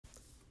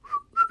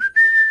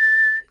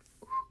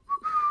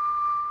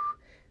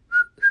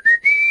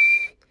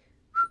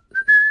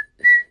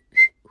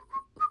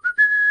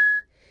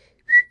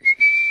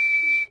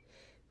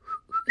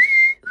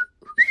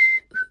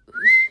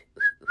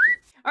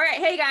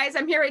guys,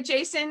 I'm here with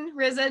Jason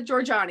Reza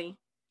Jorjani.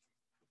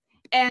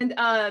 And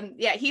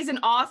yeah, he's an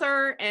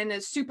author and a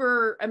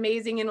super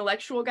amazing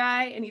intellectual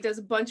guy, and he does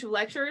a bunch of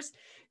lectures.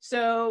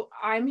 So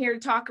I'm here to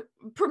talk.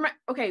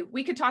 Okay,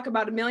 we could talk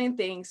about a million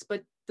things,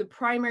 but the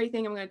primary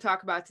thing I'm going to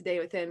talk about today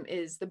with him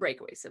is the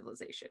Breakaway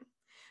Civilization.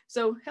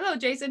 So hello,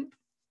 Jason.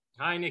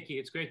 Hi, Nikki.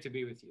 It's great to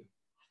be with you.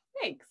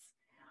 Thanks.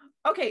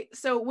 Okay,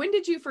 so when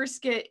did you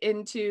first get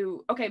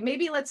into, okay,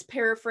 maybe let's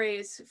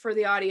paraphrase for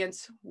the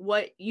audience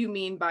what you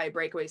mean by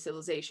Breakaway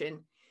Civilization,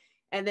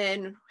 and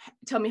then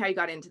tell me how you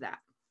got into that.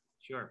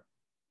 Sure.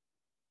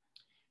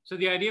 So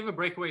the idea of a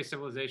breakaway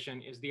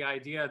civilization is the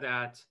idea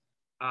that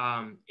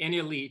an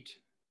elite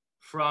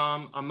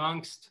from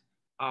amongst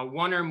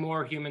one or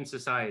more human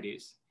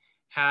societies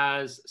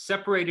has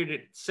separated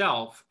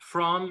itself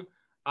from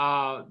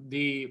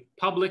the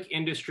public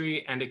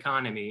industry and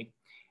economy,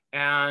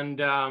 and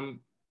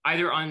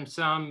either on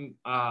some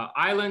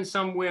island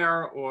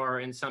somewhere or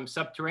in some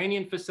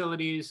subterranean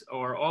facilities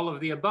or all of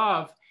the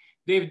above,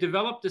 they've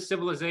developed a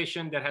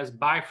civilization that has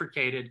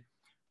bifurcated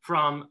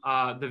from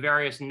the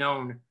various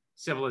known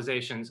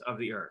civilizations of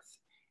the earth.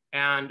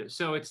 And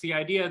so it's the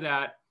idea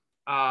that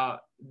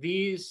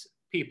these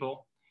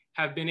people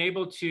have been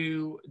able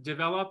to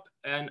develop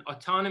an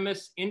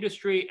autonomous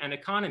industry and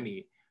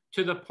economy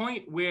to the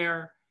point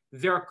where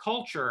their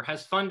culture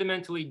has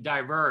fundamentally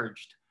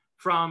diverged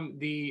from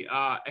the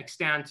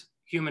extant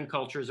human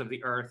cultures of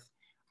the earth.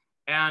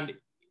 And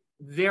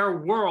their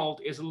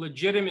world is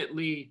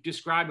legitimately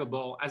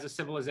describable as a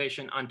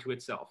civilization unto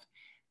itself.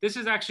 This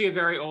is actually a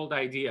very old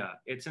idea.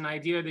 It's an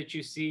idea that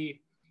you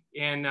see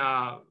in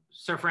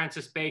Sir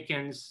Francis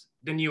Bacon's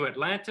The New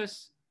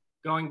Atlantis,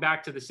 going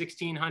back to the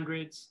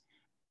 1600s,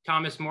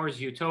 Thomas More's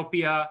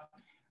Utopia.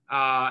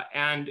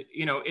 And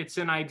it's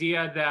an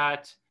idea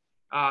that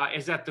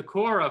is at the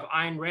core of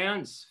Ayn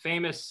Rand's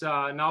famous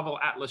novel,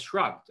 Atlas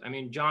Shrugged. I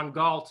mean, John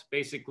Galt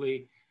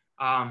basically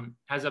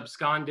has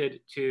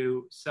absconded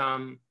to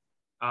some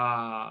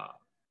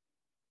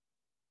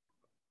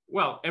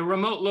a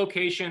remote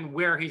location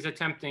where he's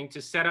attempting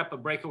to set up a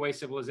breakaway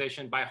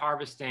civilization by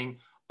harvesting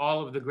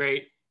all of the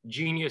great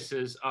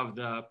geniuses of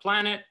the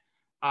planet.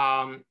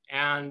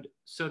 And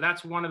so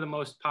that's one of the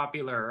most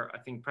popular, I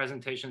think,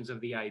 presentations of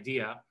the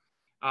idea.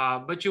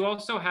 But you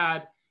also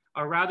had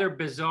a rather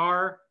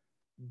bizarre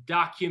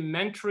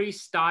documentary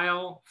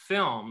style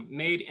film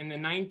made in the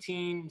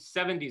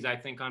 1970s, I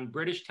think, on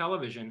British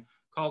television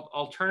called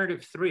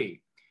Alternative 3,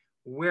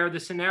 where the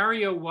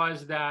scenario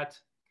was that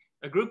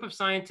a group of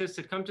scientists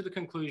had come to the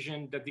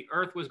conclusion that the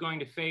Earth was going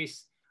to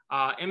face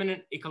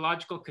imminent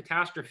ecological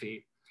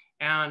catastrophe.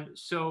 And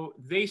so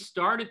they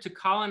started to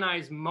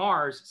colonize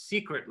Mars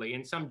secretly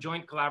in some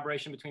joint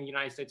collaboration between the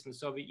United States and the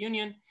Soviet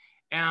Union.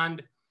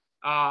 And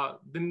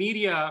the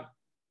media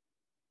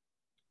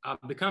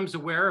becomes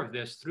aware of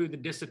this through the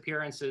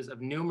disappearances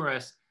of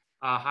numerous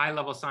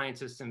high-level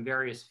scientists in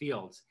various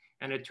fields.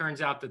 And it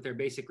turns out that they're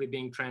basically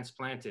being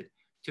transplanted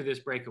to this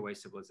breakaway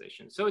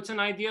civilization. So it's an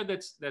idea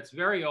that's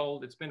very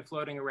old. It's been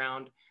floating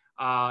around.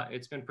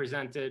 It's been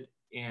presented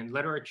in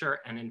literature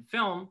and in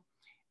film.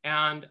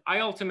 And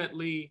I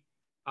ultimately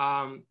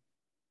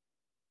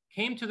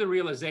came to the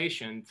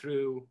realization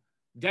through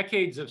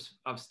decades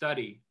of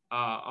study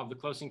of the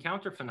close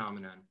encounter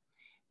phenomenon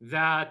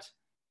that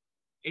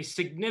a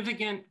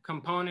significant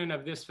component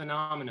of this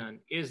phenomenon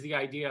is the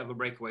idea of a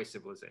breakaway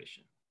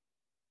civilization.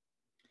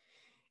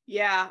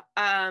 Yeah.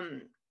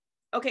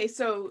 Okay,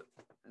 so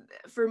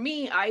for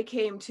me, I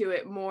came to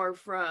it more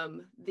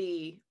from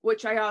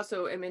which I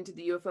also am into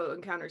the UFO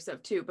encounter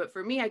stuff too, but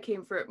for me, I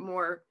came for it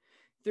more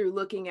through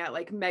looking at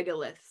like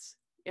megaliths,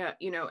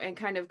 and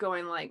kind of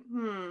going like,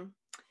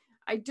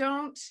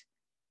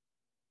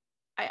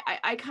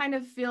 I kind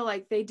of feel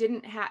like they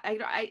didn't have,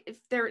 if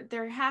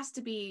there has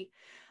to be,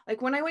 like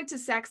when I went to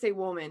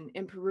Sacsayhuaman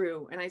in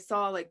Peru and I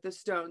saw like the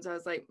stones, I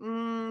was like,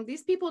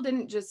 these people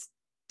didn't just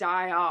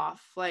die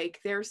off, like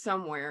they're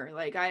somewhere.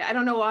 Like I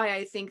don't know why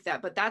I think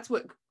that, but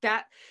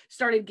that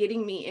started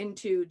getting me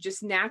into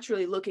just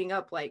naturally looking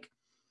up like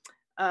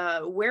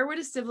where would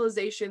a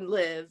civilization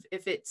live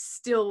if it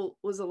still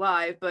was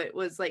alive but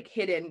was like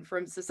hidden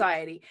from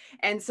society.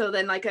 And so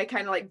then like I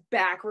kind of like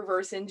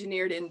reverse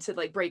engineered into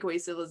like breakaway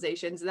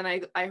civilizations. And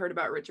then I heard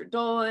about Richard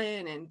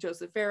Dolan and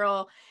Joseph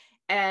Farrell,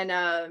 and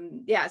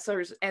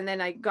and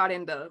then I got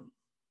into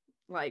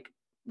like,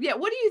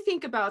 what do you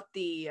think about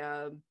the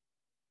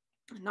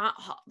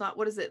not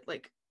what is it,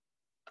 like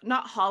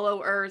not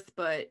hollow earth,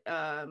 but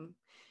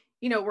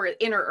where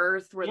inner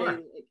earth, where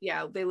Sure.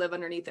 they live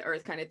underneath the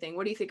earth kind of thing.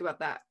 What do you think about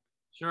that?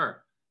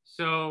 Sure.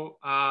 So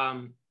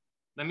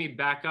let me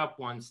back up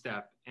one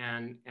step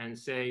and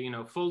say,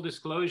 full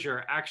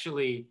disclosure,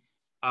 actually,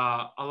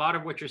 a lot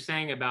of what you're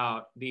saying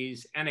about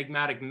these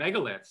enigmatic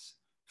megaliths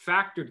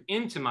factored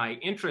into my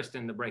interest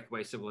in the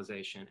breakaway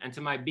civilization and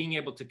to my being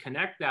able to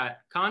connect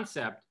that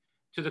concept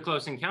to the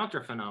close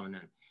encounter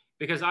phenomenon.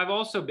 Because I've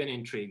also been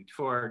intrigued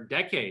for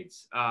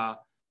decades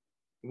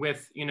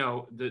with,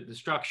 the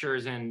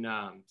structures in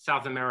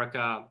South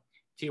America,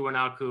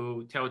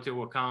 Tiwanaku,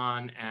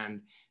 Teotihuacan,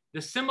 and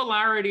the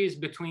similarities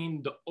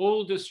between the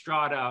oldest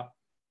strata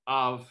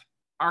of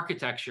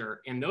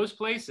architecture in those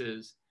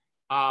places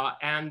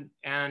and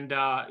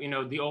you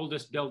know, the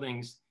oldest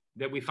buildings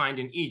that we find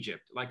in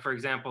Egypt, like for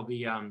example,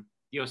 the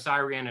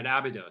Osirian at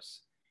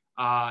Abydos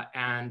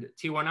and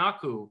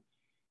Tiwanaku,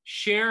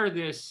 share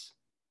this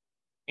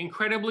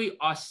incredibly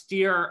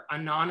austere,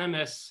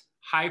 anonymous,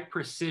 high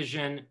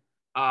precision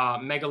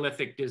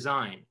megalithic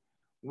design,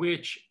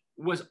 which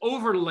was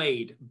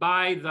overlaid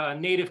by the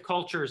native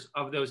cultures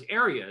of those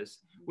areas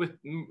with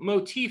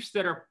motifs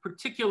that are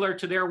particular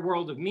to their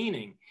world of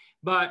meaning.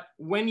 But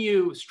when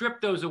you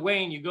strip those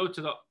away and you go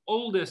to the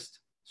oldest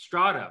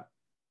strata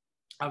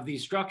of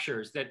these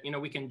structures that, you know,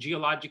 we can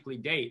geologically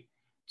date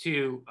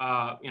to,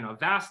 you know,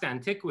 vast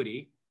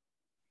antiquity,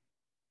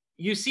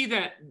 you see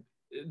that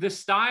the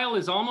style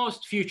is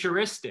almost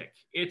futuristic.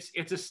 It's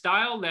a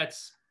style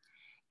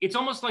it's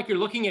almost like you're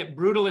looking at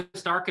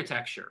brutalist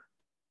architecture,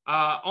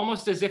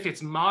 almost as if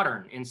it's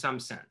modern in some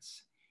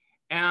sense.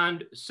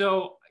 And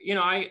so, you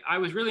know, I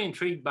was really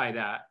intrigued by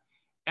that.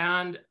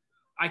 And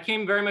I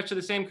came very much to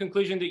the same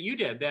conclusion that you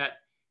did, that,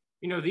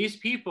 you know, these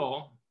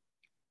people,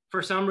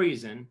 for some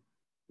reason,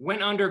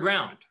 went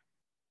underground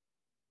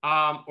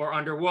or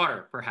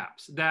underwater,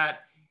 perhaps, that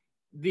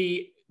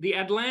the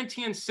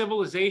Atlantean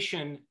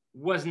civilization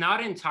was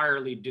not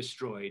entirely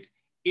destroyed.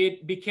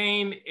 It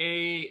became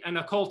an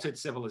occulted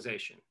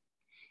civilization.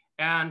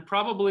 And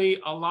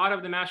probably a lot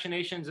of the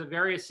machinations of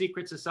various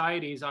secret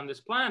societies on this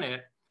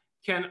planet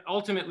can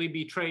ultimately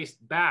be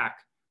traced back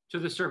to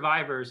the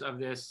survivors of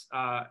this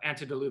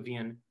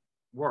antediluvian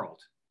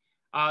world.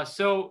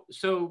 So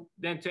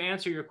then to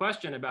answer your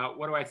question about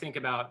what do I think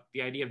about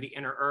the idea of the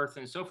inner earth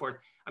and so forth,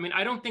 I mean,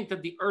 I don't think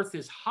that the earth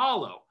is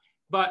hollow,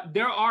 but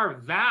there are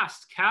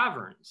vast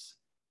caverns,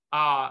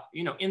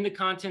 you know, in the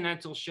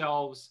continental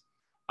shelves,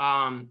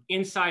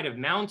 inside of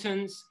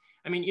mountains.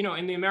 I mean, you know,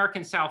 in the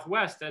American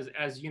Southwest,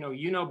 as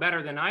you know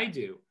better than I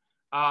do,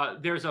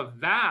 there's a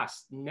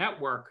vast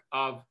network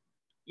of,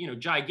 you know,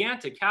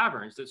 gigantic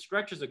caverns that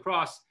stretches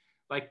across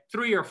like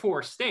 3 or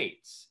 4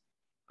 states,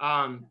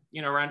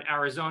 you know, around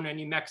Arizona,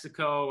 New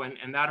Mexico,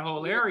 and that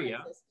whole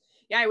area.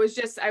 Yeah, I was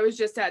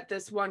just at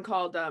this one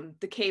called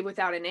The Cave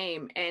Without a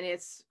Name, and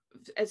it's,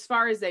 as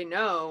far as they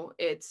know,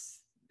 it's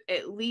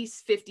at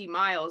least 50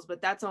 miles,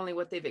 but that's only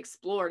what they've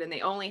explored, and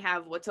they only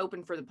have what's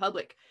open for the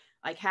public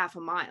like half a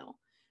mile.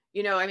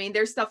 You know, I mean,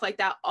 there's stuff like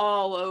that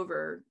all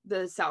over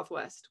the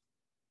Southwest.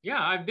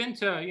 Yeah, I've been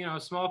to, you know,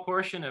 a small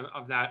portion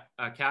of that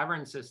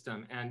cavern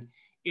system, and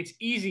it's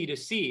easy to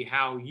see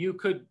how you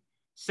could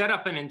set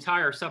up an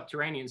entire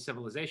subterranean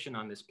civilization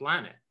on this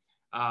planet,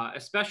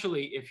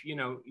 especially if, you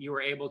know, you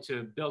were able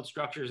to build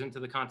structures into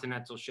the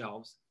continental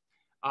shelves.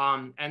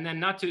 And then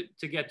not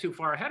to get too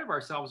far ahead of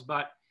ourselves,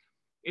 but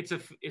it's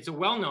a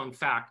well-known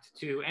fact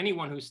to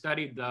anyone who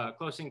studied the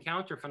close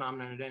encounter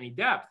phenomenon at any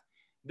depth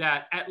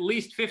that at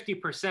least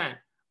 50%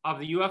 of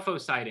the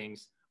UFO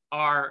sightings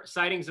are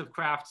sightings of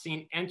craft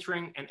seen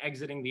entering and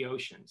exiting the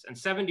oceans. And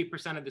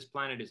 70% of this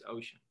planet is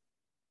ocean.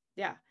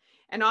 Yeah.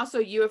 And also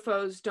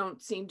UFOs don't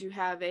seem to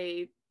have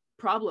a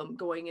problem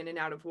going in and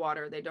out of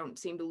water. They don't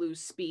seem to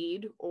lose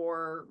speed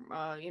or,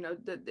 you know,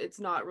 it's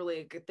not really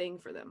a good thing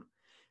for them.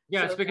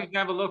 Yeah, so it's because you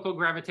have a local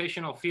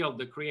gravitational field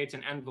that creates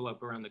an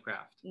envelope around the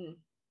craft.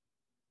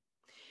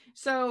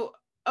 So,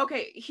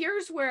 okay,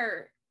 here's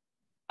where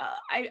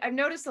I've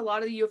noticed a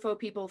lot of the UFO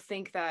people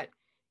think that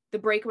the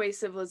breakaway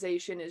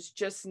civilization is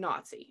just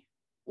Nazi,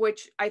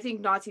 which I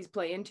think Nazis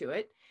play into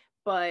it,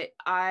 but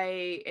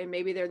and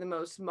maybe they're the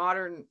most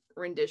modern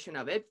rendition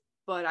of it,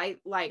 but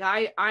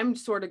I'm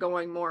sort of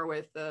going more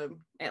with the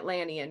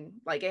Atlantean,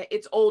 like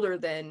it's older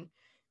than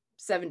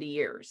 70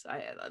 years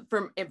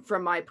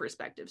from my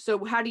perspective.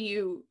 So how do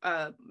you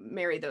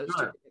marry those two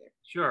together?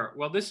 Sure.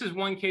 Well, this is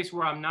one case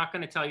where I'm not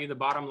going to tell you the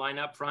bottom line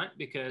up front,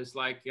 because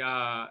like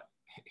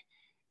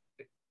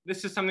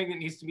this is something that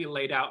needs to be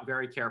laid out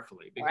very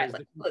carefully, because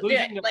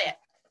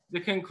the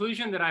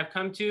conclusion that I've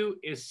come to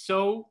is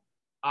so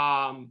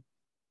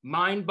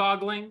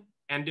mind-boggling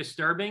and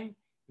disturbing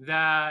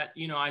that,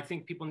 you know, I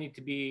think people need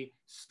to be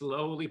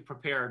slowly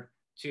prepared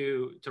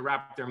to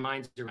wrap their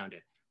minds around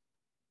it.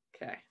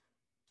 Okay.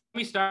 Let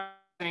me start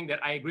saying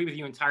that I agree with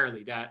you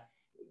entirely that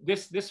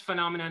this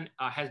phenomenon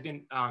has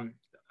been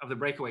of the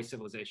breakaway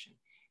civilization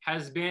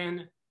has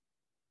been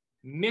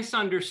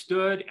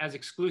misunderstood as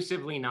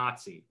exclusively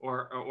Nazi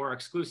or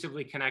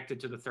exclusively connected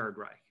to the Third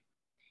Reich.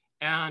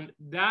 And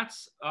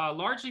that's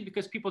largely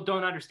because people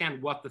don't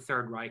understand what the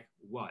Third Reich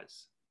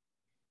was.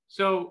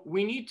 So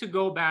we need to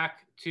go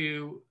back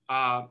to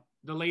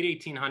the late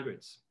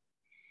 1800s,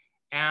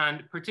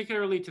 and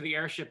particularly to the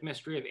airship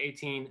mystery of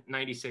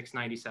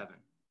 1896-97,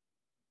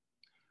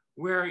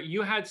 where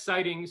you had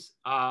sightings,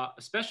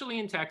 especially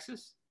in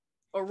Texas.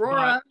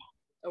 Aurora,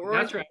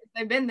 that's right.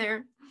 I've been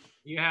there.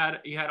 You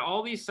had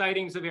all these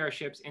sightings of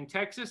airships in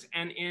Texas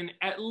and in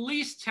at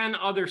least 10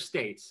 other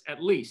states,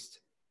 at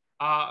least,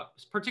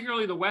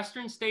 particularly the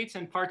western states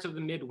and parts of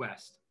the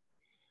Midwest,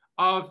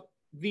 of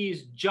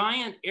these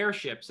giant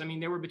airships. I mean,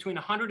 they were between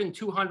 100 and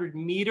 200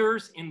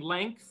 meters in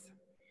length.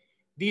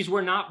 these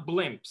were not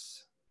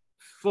blimps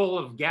full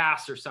of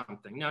gas or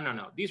something. No, no,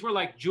 no. These were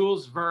like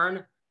Jules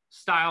Verne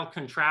style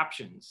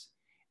contraptions.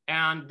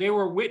 And they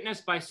were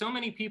witnessed by so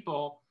many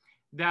people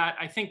that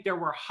I think there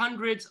were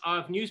hundreds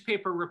of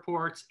newspaper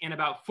reports in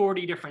about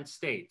 40 different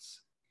states.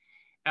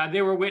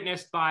 They were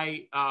witnessed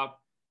by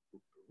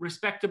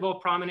respectable,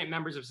 prominent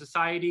members of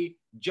society,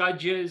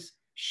 judges,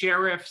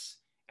 sheriffs,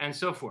 and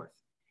so forth.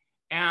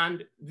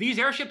 And these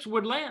airships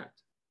would land,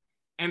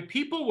 and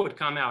people would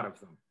come out of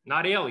them,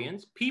 not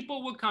aliens.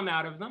 People would come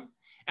out of them,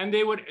 and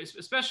they would,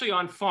 especially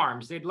on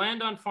farms, they'd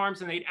land on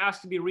farms and they'd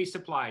ask to be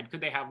resupplied.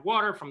 Could they have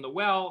water from the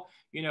well,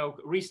 you know,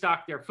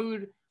 restock their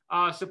food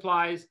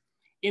supplies?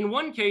 In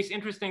one case,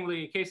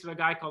 interestingly, a case of a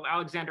guy called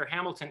Alexander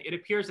Hamilton, it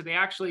appears that they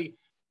actually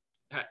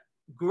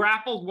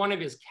grappled one of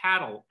his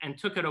cattle and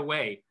took it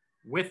away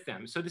with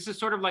them. So this is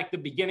sort of like the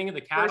beginning of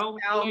the cattle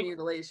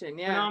mutilation,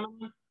 yeah.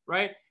 phenomenon,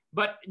 right?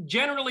 But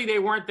generally they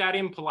weren't that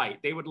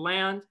impolite. They would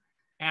land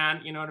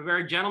and, you know, in a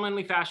very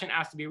gentlemanly fashion,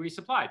 ask to be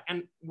resupplied.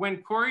 And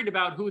when queried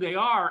about who they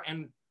are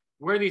and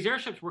where these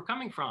airships were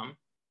coming from,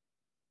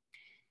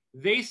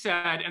 they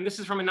said, and this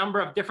is from a number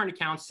of different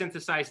accounts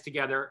synthesized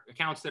together,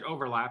 accounts that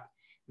overlap,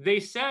 they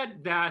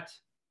said that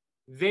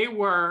they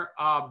were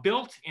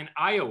built in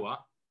Iowa.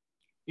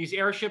 These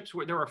airships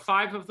were, there were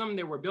 5 of them.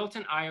 They were built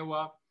in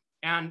Iowa,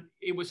 and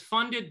it was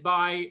funded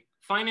by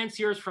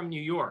financiers from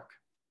New York.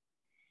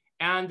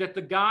 And that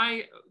the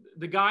guy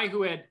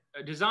who had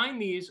designed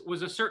these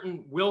was a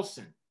certain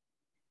Wilson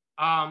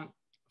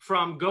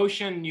from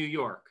Goshen, New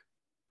York.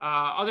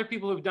 Other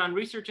people who've done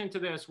research into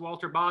this,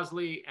 Walter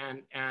Bosley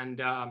and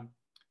a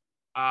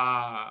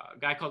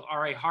guy called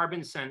R.A.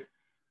 Harbinson,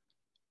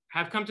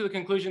 have come to the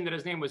conclusion that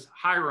his name was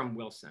Hiram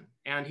Wilson,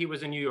 and he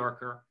was a New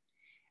Yorker.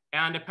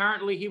 And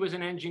apparently he was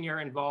an engineer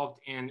involved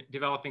in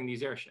developing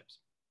these airships.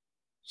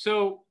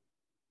 So,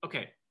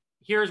 okay,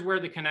 here's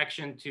where the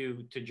connection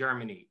to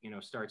Germany, you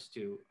know, starts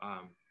to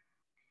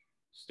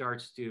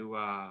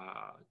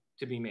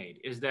be made,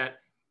 is that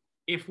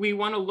if we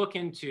want to look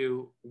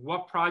into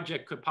what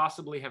project could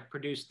possibly have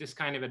produced this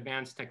kind of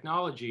advanced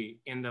technology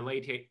in the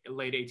late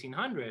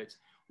 1800s,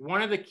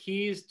 one of the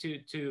keys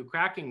to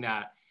cracking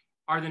that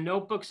are the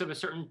notebooks of a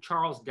certain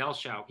Charles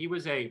Delschow. He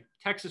was a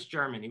Texas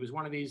German. He was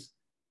one of these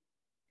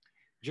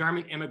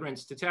German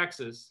immigrants to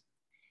Texas.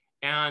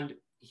 And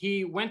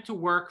he went to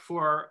work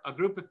for a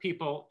group of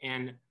people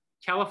in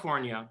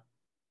California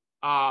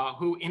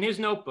who in his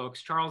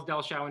notebooks, Charles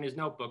Delschow in his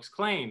notebooks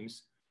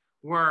claims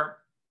were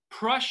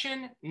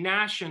Prussian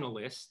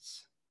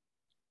nationalists,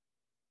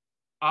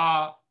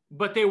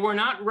 but they were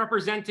not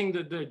representing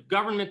the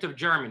government of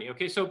Germany.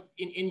 Okay, so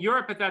in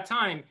Europe at that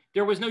time,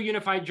 there was no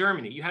unified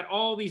Germany. You had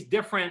all these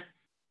different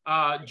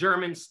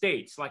German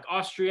states, like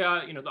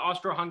Austria, you know, the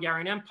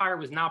Austro-Hungarian Empire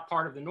was now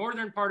part of the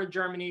northern part of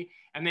Germany,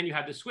 and then you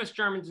had the Swiss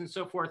Germans and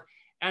so forth.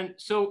 And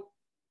so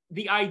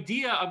the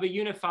idea of a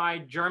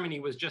unified Germany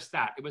was just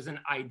that. It was an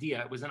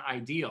idea, it was an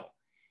ideal.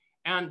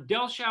 And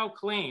Delschow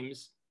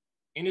claims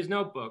in his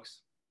notebooks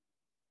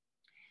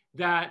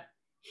that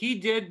he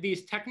did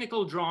these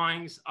technical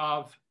drawings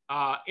of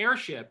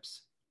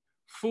airships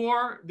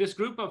for this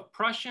group of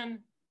Prussian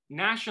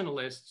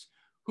nationalists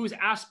whose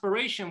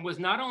aspiration was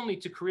not only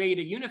to create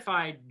a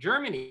unified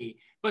Germany,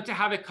 but to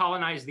have it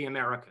colonize the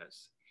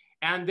Americas.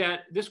 And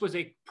that this was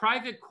a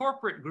private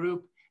corporate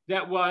group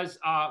that was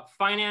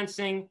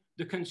financing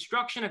the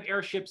construction of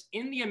airships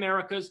in the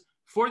Americas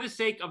for the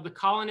sake of the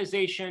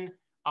colonization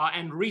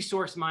and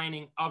resource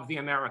mining of the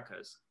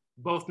Americas,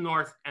 both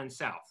North and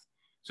South.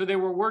 So they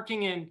were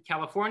working in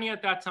California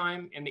at that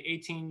time in the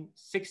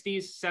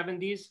 1860s,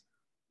 70s,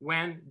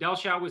 when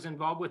Delschow was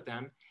involved with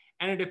them.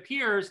 And it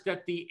appears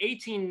that the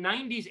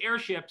 1890s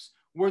airships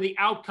were the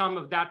outcome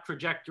of that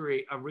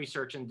trajectory of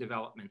research and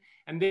development.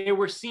 And they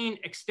were seen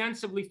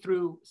extensively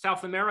through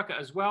South America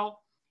as well,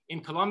 in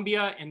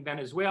Colombia, in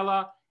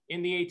Venezuela,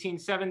 in the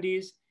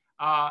 1870s.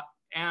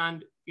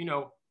 And, you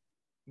know,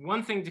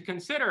 one thing to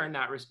consider in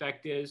that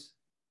respect is,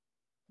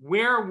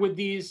 where would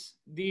these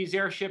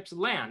airships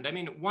land? I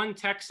mean, one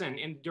Texan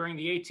during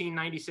the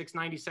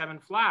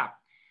 1896-97 flap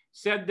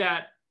said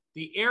that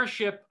the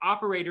airship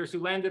operators who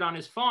landed on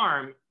his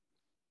farm,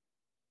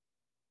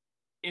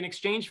 in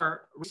exchange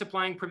for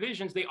resupplying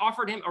provisions, they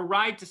offered him a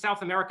ride to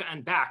South America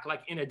and back,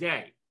 like in a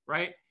day,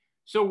 right?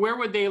 So where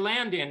would they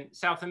land in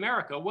South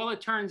America? Well,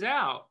 it turns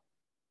out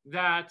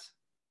that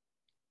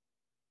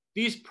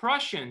these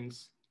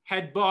Prussians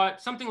had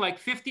bought something like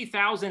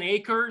 50,000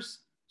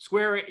 acres,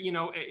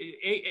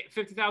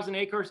 50,000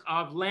 acres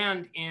of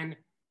land in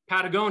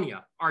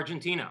Patagonia,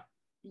 Argentina,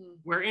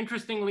 where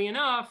interestingly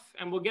enough,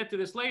 and we'll get to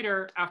this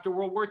later, after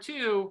World War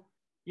II,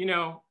 you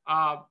know,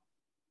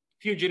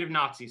 fugitive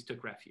Nazis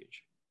took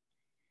refuge.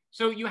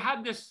 So you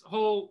had this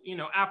whole, you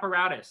know,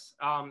 apparatus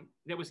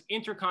that was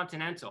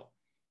intercontinental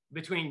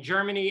between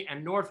Germany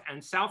and North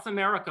and South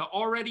America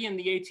already in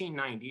the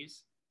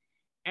 1890s.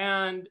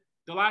 And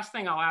the last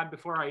thing I'll add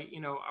before I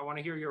want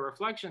to hear your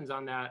reflections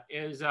on that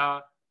is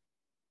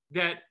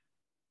that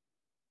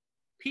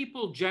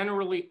people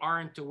generally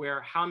aren't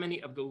aware how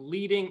many of the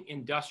leading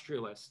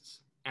industrialists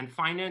and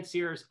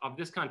financiers of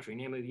this country,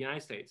 namely the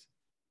United States,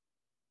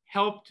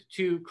 helped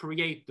to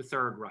create the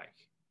Third Reich.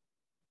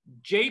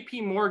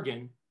 J.P.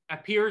 Morgan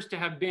appears to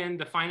have been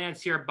the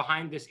financier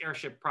behind this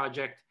airship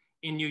project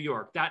in New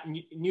York, that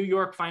New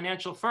York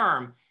financial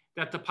firm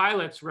that the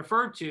pilots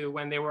referred to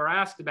when they were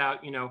asked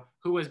about,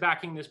 who was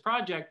backing this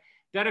project.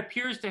 That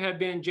appears to have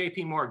been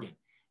J.P. Morgan.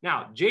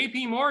 Now,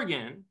 J.P.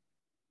 Morgan,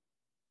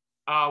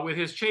 with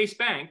his Chase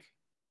Bank,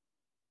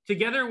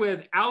 together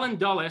with Allen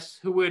Dulles,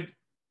 who would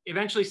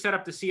eventually set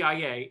up the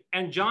CIA,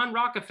 and John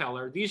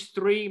Rockefeller, these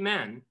three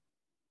men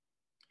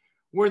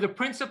were the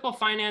principal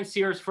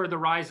financiers for the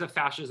rise of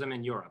fascism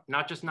in Europe,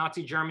 not just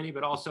Nazi Germany,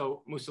 but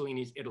also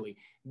Mussolini's Italy.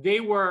 They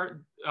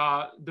were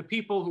the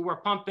people who were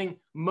pumping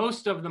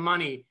most of the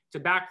money to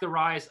back the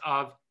rise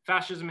of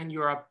fascism in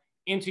Europe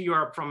into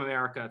Europe from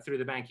America through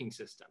the banking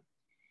system.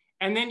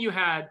 And then you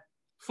had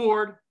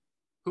Ford,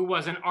 who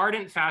was an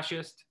ardent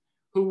fascist,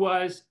 who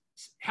was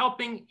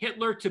helping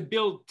Hitler to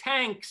build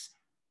tanks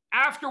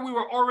after we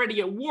were already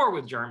at war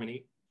with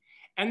Germany.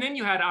 And then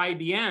you had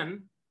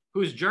IBM,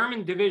 whose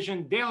German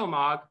division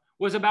Dehomag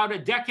was about a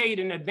decade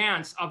in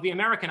advance of the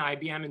American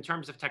IBM in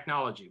terms of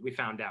technology, we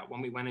found out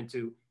when we went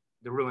into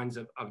the ruins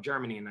of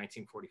Germany in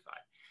 1945.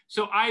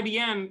 So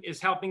IBM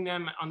is helping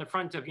them on the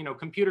front of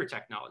computer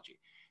technology.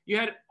 You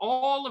had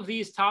all of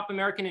these top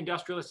American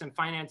industrialists and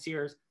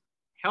financiers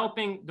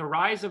helping the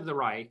rise of the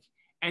Reich,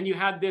 and you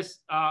had this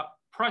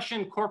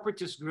Prussian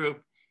corporatist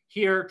group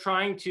here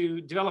trying to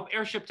develop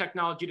airship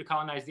technology to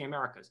colonize the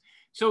Americas.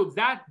 So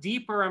that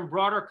deeper and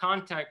broader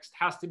context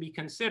has to be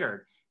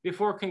considered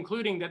before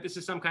concluding that this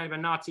is some kind of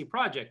a Nazi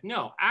project.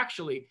 No,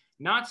 actually,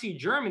 Nazi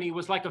Germany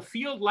was like a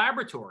field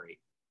laboratory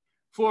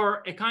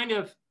for a kind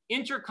of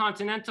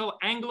intercontinental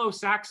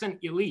Anglo-Saxon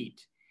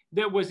elite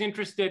that was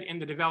interested in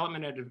the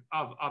development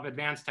of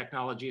advanced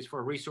technologies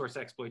for resource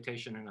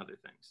exploitation and other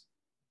things.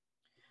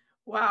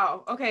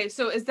 Wow. Okay.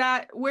 So is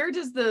that, where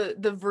does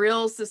the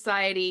Vril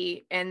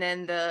Society and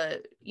then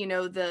I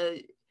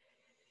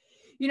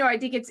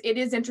think it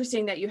is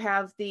interesting that you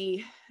have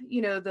the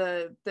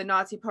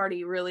Nazi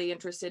party really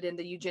interested in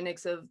the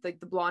eugenics of the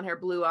blonde hair,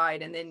 blue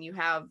eyed. And then you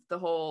have the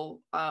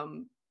whole,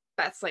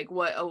 that's like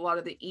what a lot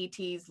of the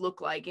ETs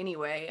look like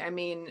anyway. I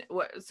mean,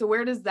 so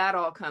where does that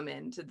all come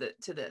into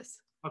to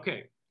this?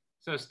 Okay.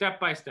 So step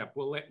by step,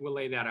 we'll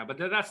lay that out. But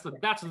that's the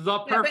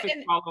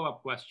perfect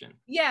follow-up question.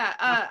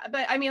 Yeah,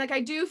 but I mean, like,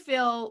 I do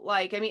feel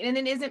like, and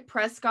then isn't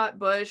Prescott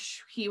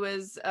Bush? He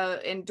was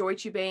in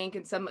Deutsche Bank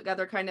and some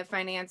other kind of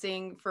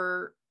financing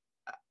for.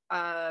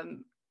 I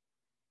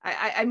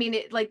mean,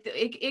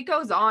 it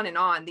goes on and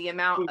on. The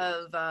amount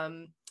of.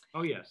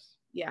 Oh yes.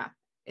 Yeah,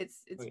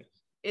 it's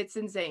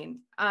insane.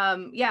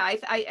 Yeah,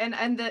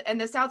 and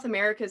the South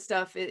America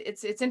stuff.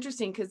 It's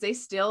interesting because they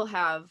still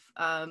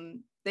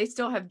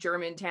have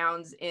German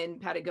towns in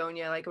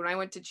Patagonia. Like when I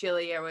went to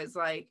Chile, I was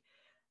like,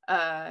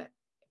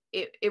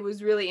 it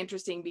was really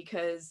interesting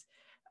because,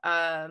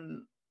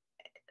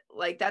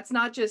 like, that's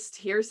not just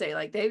hearsay.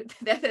 Like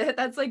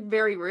that's like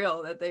very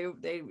real that they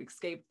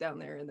escaped down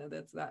there, and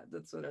that's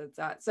what it's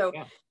at. So,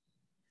 yeah.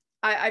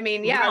 I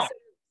mean, yeah. Wow.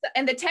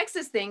 And the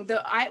Texas thing,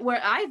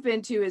 where I've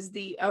been to is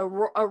the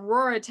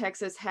Aurora,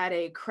 Texas had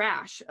a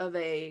crash of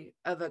a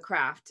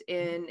craft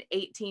in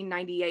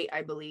 1898,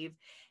 I believe.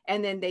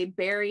 And then they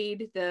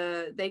buried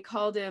they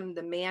called him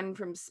the man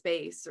from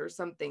space or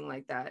something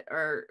like that.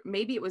 Or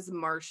maybe it was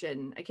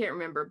Martian. I can't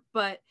remember,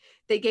 but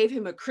they gave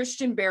him a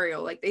Christian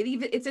burial. Like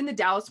it's in the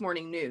Dallas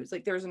Morning News.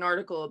 Like there's an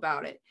article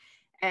about it.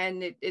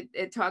 And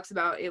it talks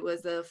about, it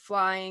was a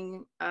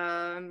flying,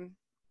 I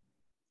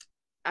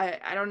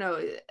don't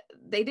know.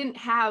 They didn't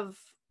have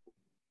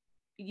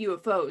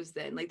UFOs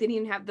then. Like they didn't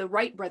even have, the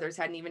Wright brothers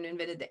hadn't even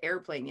invented the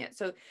airplane yet.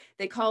 So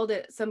they called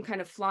it some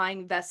kind of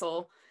flying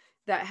vessel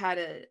that had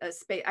a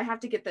space. I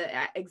have to get the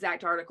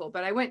exact article,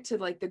 but I went to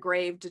like the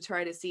grave to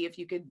try to see if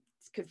you could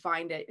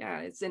find it.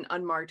 It's an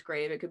unmarked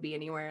grave. It could be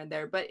anywhere in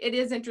there, but it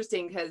is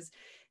interesting because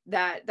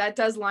that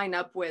does line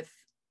up with,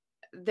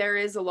 there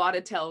is a lot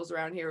of tells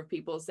around here of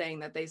people saying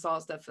that they saw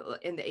stuff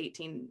in the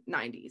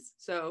 1890s.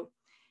 So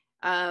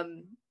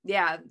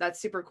yeah,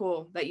 that's super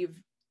cool that you've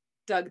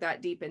dug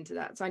that deep into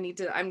that. So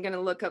I'm going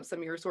to look up some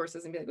of your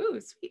sources and be like, ooh,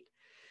 sweet.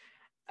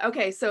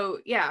 Okay. So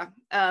yeah.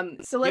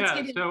 So let's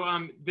get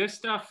into this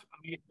stuff,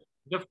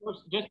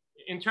 just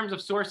in terms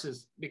of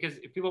sources, because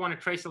if people want to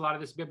trace a lot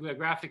of this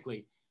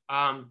bibliographically,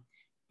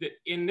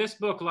 in this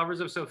book, Lovers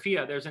of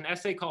Sophia, there's an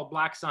essay called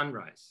Black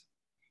Sunrise.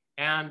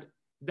 And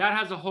that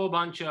has a whole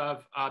bunch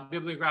of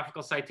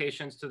bibliographical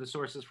citations to the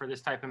sources for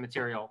this type of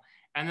material.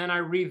 And then I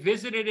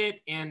revisited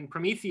it in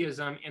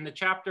Prometheism in the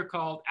chapter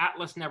called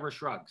Atlas Never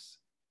Shrugs.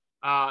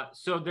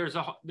 So there's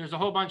a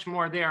whole bunch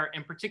more there.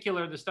 In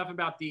particular, the stuff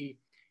about the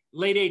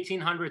late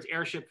 1800s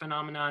airship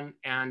phenomenon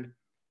and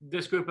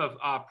this group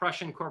of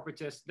Prussian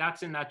corporatists,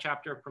 that's in that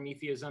chapter of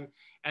Prometheism.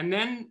 And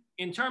then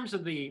in terms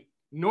of the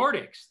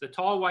Nordics, the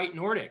tall white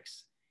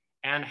Nordics,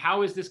 and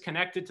how is this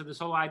connected to this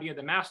whole idea of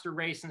the master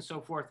race and so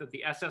forth that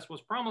the SS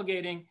was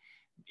promulgating,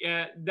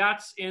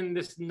 that's in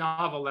this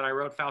novel that I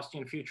wrote,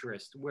 Faustian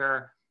Futurist,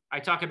 where I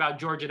talk about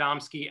George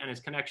Adamski and his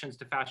connections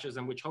to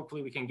fascism, which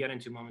hopefully we can get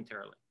into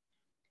momentarily.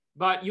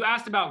 But you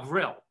asked about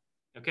Vril,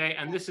 okay?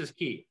 And this is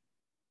key.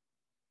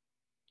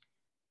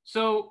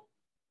 So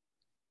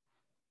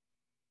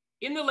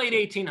in the late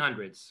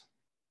 1800s,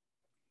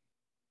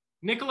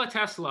 Nikola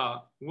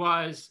Tesla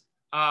was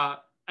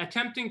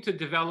attempting to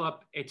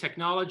develop a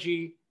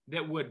technology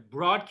that would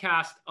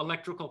broadcast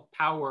electrical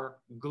power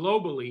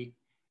globally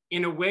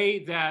in a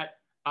way that,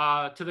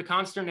 to the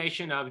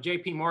consternation of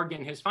JP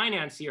Morgan, his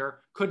financier,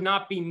 could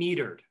not be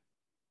metered.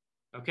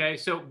 Okay,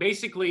 so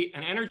basically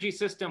an energy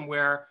system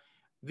where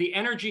the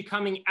energy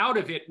coming out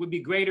of it would be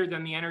greater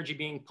than the energy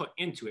being put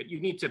into it. You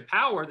need to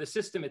power the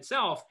system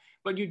itself,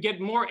 but you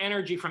get more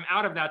energy from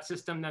out of that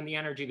system than the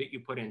energy that you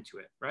put into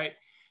it, right?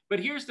 But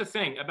here's the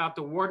thing about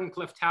the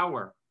Wardenclyffe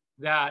Tower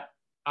that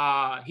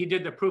he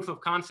did the proof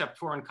of concept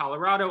for in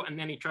Colorado, and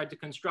then he tried to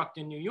construct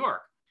in New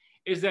York,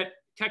 is that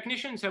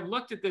technicians have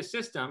looked at this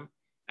system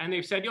and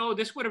they've said, oh,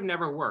 this would have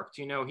never worked.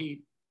 You know,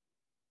 he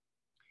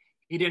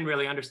didn't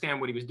really understand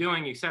what he was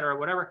doing, et cetera,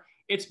 whatever.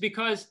 It's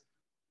because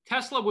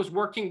Tesla was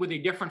working with a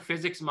different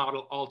physics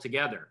model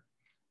altogether.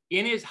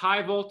 In his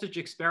high voltage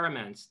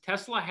experiments,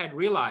 Tesla had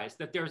realized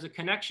that there's a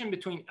connection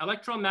between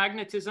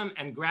electromagnetism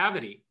and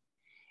gravity,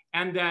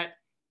 and that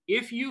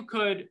if you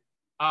could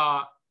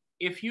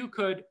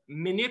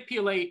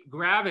manipulate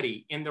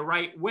gravity in the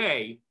right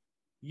way,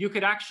 you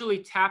could actually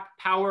tap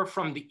power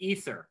from the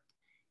ether.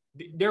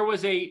 There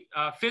was a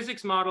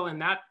physics model in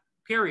that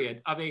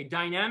period of a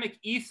dynamic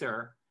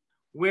ether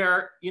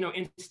where, you know,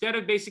 instead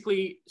of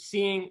basically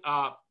seeing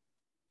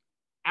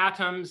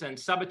atoms and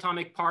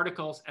subatomic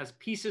particles as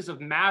pieces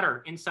of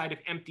matter inside of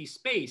empty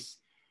space,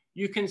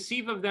 you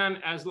conceive of them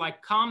as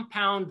like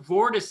compound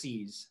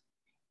vortices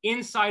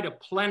inside a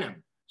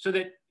plenum, so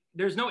that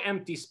there's no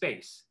empty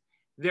space.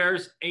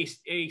 There's a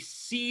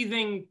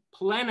seething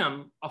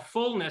plenum, a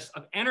fullness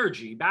of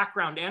energy,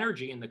 background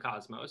energy in the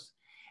cosmos.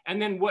 And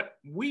then what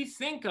we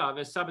think of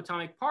as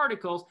subatomic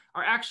particles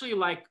are actually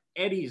like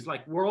eddies,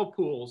 like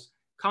whirlpools,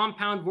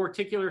 compound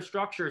vorticular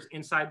structures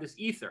inside this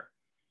ether.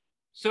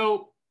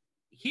 So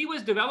he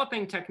was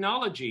developing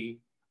technology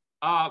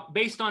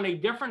based on a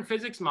different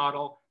physics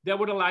model that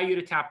would allow you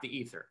to tap the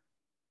ether.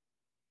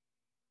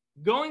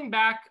 Going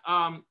back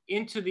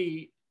into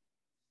the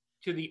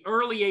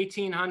early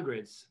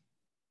 1800s,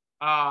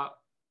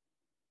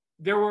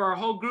 there were a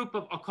whole group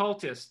of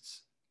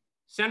occultists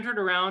centered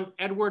around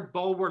Edward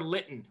Bulwer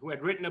Lytton, who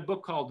had written a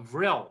book called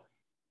Vril,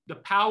 The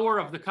Power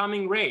of the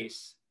Coming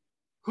Race,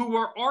 who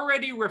were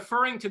already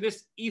referring to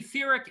this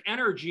etheric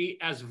energy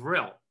as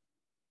Vril.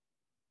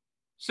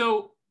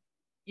 So,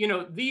 you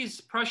know,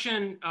 these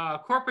Prussian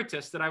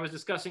corporatists that I was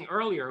discussing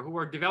earlier, who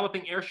were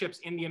developing airships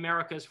in the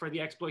Americas for the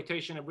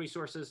exploitation of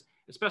resources,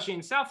 especially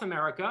in South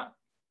America,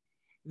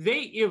 they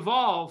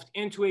evolved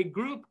into a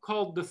group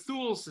called the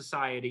Thule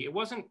Society. It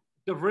wasn't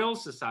the Vril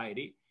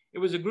Society. It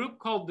was a group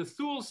called the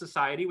Thule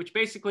Society, which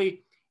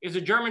basically is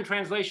a German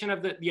translation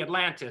of the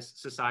Atlantis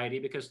Society,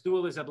 because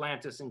Thule is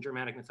Atlantis in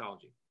Germanic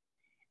mythology.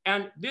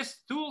 And this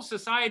Thule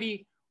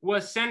Society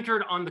was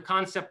centered on the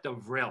concept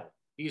of Vril.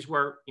 These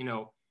were, you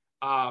know,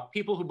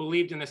 people who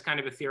believed in this kind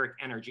of etheric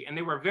energy, and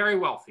they were very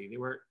wealthy. They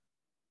were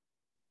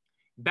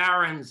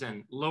barons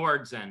and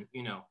lords and,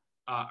 you know,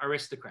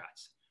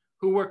 aristocrats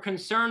who were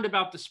concerned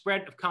about the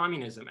spread of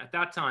communism at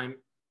that time,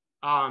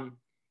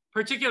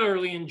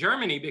 particularly in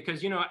Germany,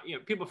 because, you know,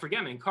 people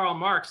forget, me, Karl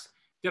Marx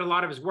did a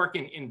lot of his work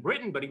in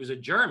Britain, but he was a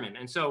German.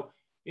 And so,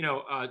 you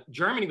know,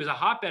 Germany was a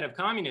hotbed of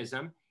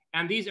communism,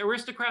 and these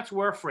aristocrats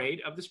were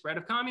afraid of the spread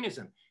of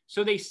communism.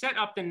 So they set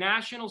up the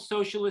National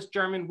Socialist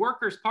German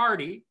Workers'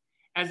 Party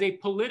as a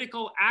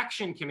political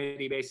action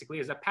committee, basically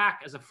as a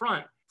pack, as a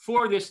front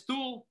for this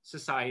Thule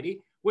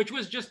Society, which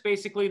was just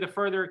basically the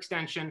further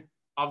extension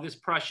of this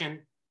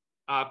Prussian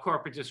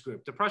corporatist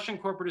group. The Prussian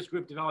corporatist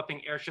group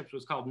developing airships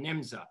was called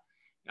NIMSA,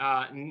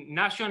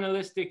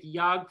 Nationalistic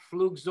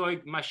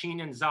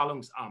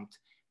Jagdflugzeugmaschinenzahlungsamt,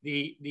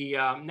 the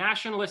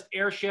Nationalist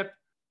Airship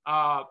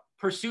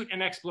Pursuit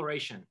and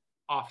Exploration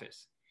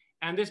Office.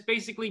 And this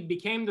basically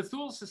became the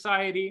Thule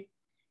Society,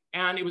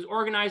 and it was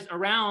organized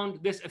around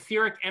this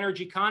etheric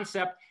energy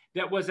concept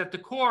that was at the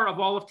core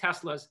of all of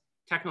Tesla's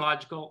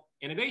technological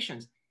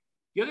innovations.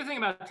 The other thing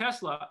about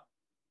Tesla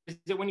is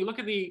that when you look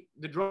at the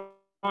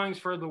drawings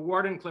for the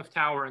Wardenclyffe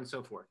Tower and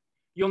so forth,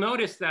 you'll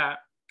notice that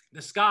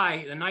the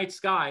sky, the night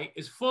sky,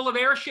 is full of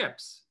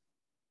airships.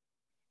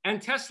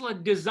 And Tesla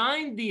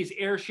designed these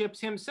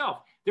airships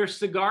himself. They're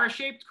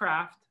cigar-shaped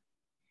craft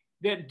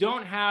that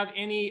don't have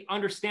any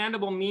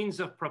understandable means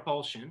of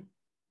propulsion,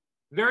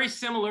 very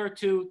similar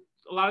to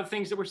a lot of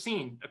things that were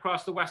seen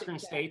across the Western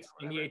states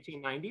in the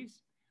 1890s,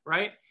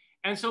 right?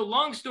 And so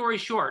long story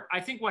short,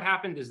 I think what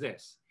happened is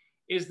this,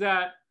 is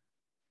that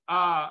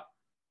poor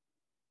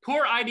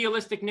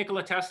idealistic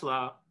Nikola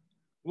Tesla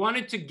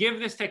wanted to give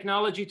this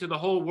technology to the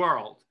whole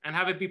world and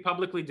have it be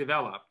publicly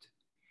developed.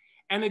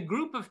 And a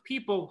group of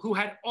people who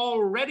had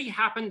already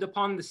happened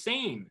upon the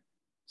same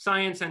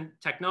science and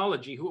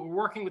technology, who were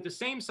working with the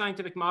same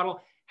scientific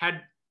model,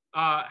 had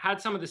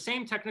had some of the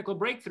same technical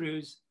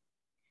breakthroughs.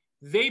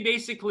 They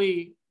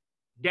basically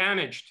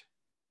damaged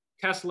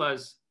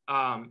Tesla's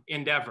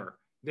endeavor.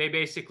 They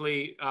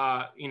basically,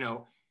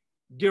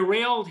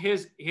 derailed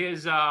his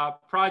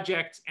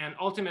projects and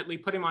ultimately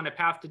put him on a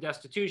path to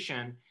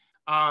destitution,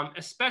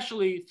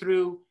 especially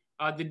through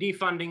the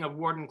defunding of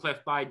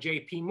Wardenclyffe by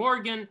J.P.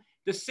 Morgan,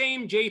 the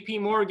same J.P.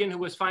 Morgan who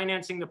was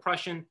financing the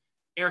Prussian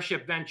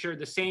airship venture,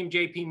 the same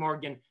J.P.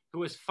 Morgan who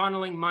was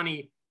funneling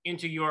money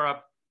into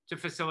Europe to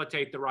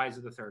facilitate the rise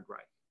of the Third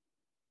Reich.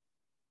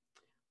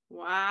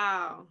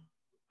 Wow.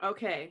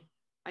 Okay.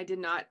 I've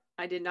not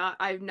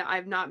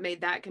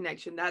made that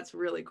connection. That's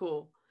really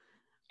cool.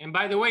 And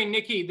by the way,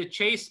 Nikki, the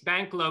Chase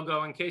bank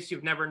logo, in case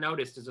you've never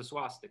noticed, is a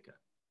swastika.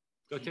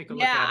 Go take a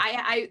look at it.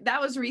 Yeah, that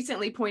was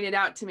recently pointed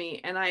out to me,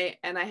 and I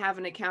have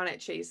an account at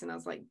Chase, and I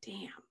was like,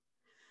 damn.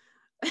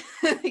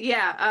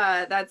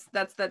 Yeah,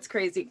 that's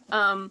crazy.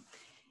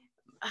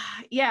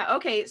 Yeah,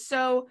 okay,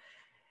 so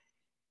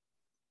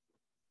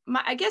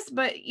I guess,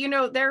 but you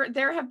know,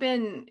 there have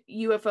been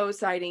UFO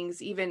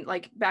sightings even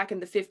like back in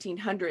the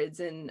 1500s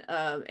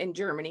in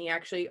Germany,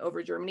 actually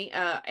over Germany,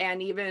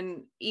 and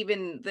even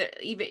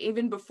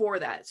before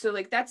that. So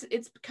like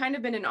it's kind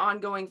of been an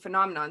ongoing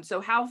phenomenon. So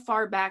how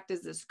far back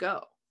does this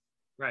go?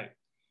 Right.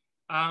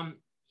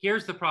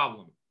 Here's the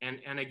problem,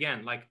 and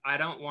again, like I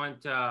don't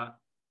want to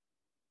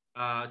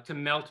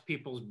melt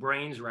people's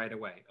brains right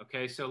away.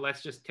 Okay, so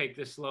let's just take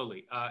this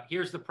slowly.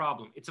 Here's the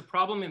problem. It's a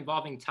problem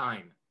involving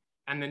time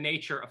and the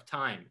nature of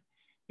time.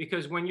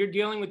 Because when you're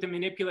dealing with the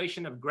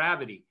manipulation of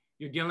gravity,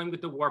 you're dealing with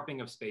the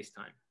warping of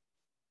space-time.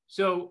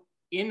 So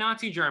in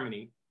Nazi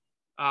Germany,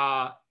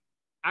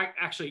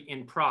 actually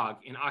in Prague,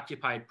 in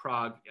occupied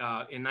Prague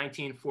in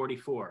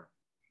 1944,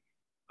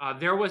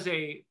 there was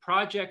a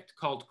project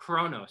called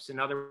Kronos. In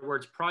other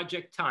words,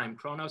 Project Time.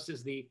 Kronos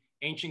is the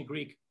ancient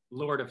Greek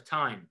lord of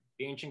time,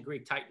 the ancient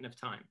Greek titan of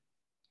time.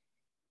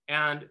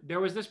 And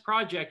there was this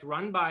project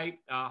run by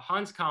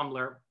Hans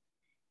Kammler,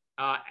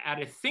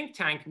 at a think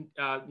tank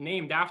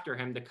named after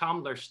him, the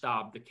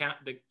Kammlerstab, the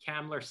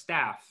Kammler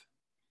Staff,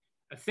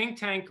 a think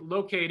tank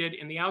located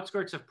in the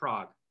outskirts of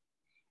Prague.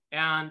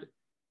 And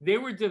they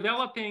were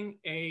developing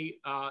a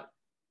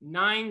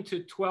 9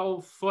 to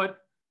 12 foot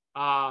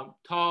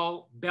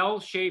tall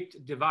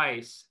bell-shaped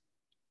device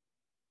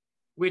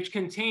which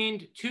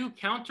contained two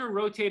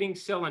counter-rotating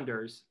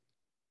cylinders,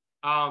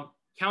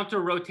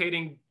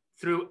 counter-rotating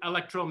through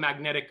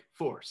electromagnetic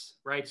force,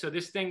 right? So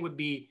this thing would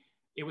be,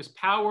 it was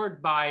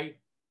powered by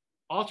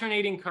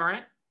alternating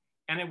current,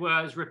 and it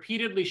was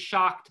repeatedly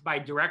shocked by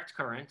direct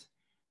current,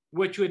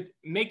 which would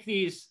make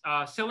these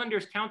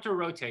cylinders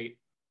counter-rotate.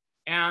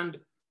 And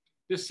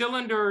the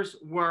cylinders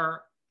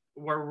were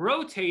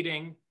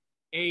rotating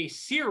a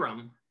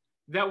serum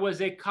that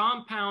was a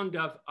compound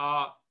of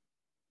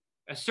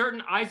a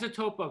certain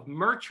isotope of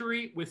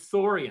mercury with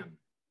thorium.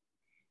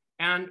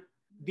 And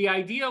the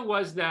idea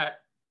was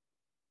that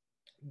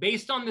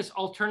based on this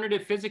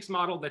alternative physics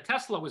model that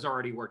Tesla was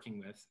already working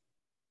with,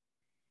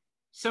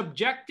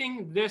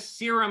 subjecting this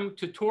serum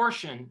to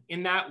torsion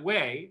in that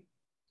way,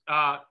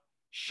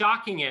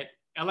 shocking it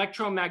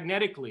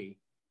electromagnetically,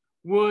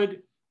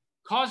 would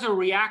cause a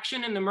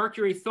reaction in the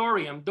mercury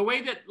thorium, the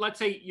way that, let's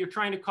say, you're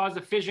trying to cause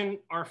a fission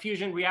or a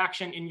fusion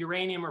reaction in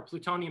uranium or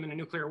plutonium in a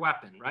nuclear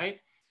weapon, right?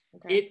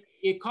 Okay.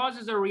 It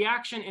causes a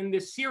reaction in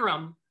this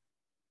serum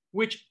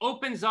which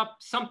opens up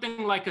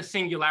something like a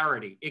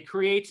singularity. It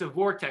creates a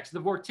vortex. The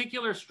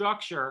vorticular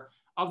structure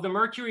of the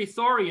mercury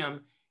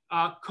thorium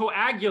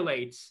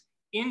coagulates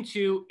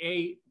into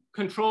a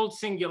controlled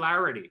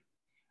singularity.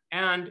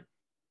 And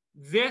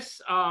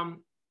this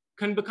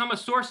can become a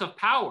source of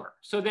power.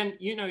 So then,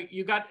 you know,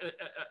 you got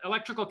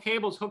electrical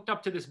cables hooked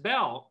up to this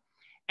bell,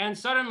 and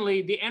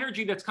suddenly the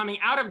energy that's coming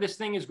out of this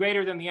thing is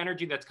greater than the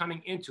energy that's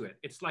coming into it.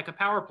 It's like a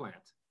power plant.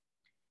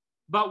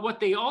 But what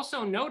they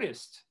also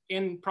noticed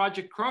in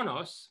Project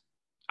Kronos,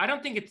 I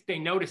don't think they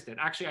noticed it.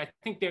 Actually, I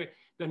think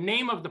the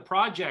name of the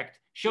project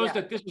shows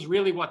that this is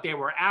really what they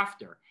were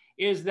after,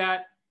 is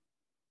that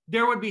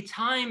there would be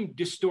time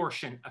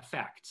distortion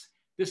effects.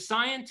 The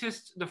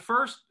scientists, the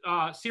first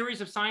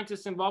series of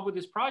scientists involved with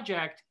this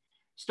project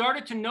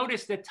started to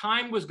notice that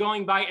time was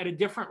going by at a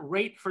different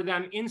rate for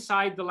them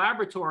inside the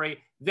laboratory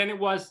than it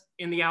was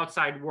in the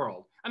outside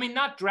world. I mean,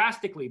 not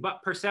drastically,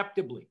 but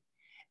perceptibly.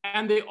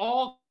 And they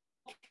all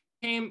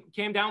came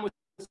down with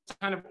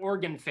kind of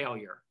organ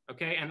failure,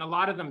 okay? And a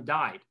lot of them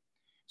died.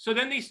 So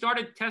then they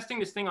started testing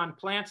this thing on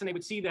plants, and they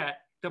would see that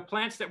the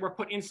plants that were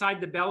put inside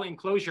the bell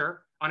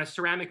enclosure on a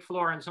ceramic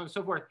floor and so on and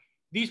so forth,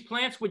 these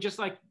plants would just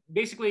like,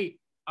 basically,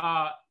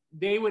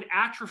 they would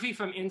atrophy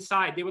from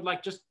inside. They would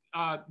like just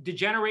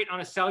degenerate on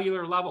a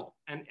cellular level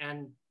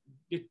and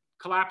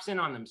collapse in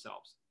on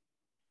themselves.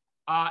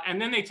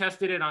 And then they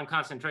tested it on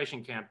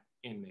concentration camp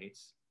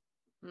inmates.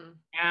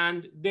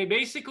 And they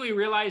basically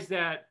realized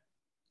that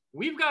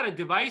we've got a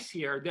device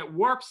here that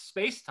warps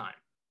space-time.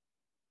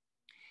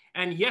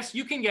 And yes,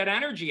 you can get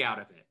energy out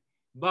of it.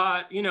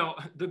 But, you know,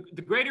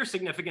 the greater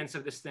significance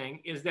of this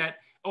thing is that,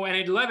 oh, and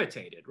it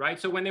levitated, right?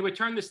 So when they would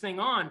turn this thing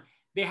on,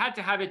 they had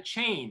to have it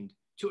chained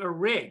to a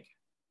rig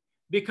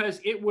because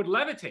it would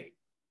levitate.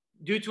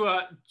 due to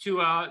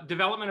a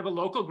development of a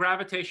local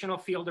gravitational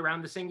field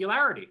around the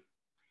singularity.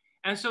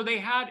 And so they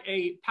had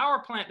a power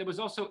plant that was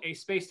also a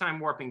space-time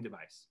warping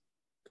device.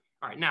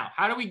 All right, now,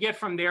 how do we get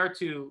from there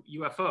to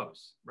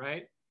UFOs,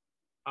 right?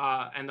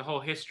 And the whole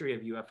history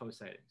of UFO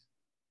sightings.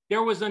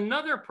 There was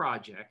another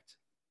project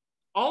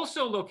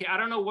also located, I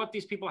don't know what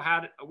these people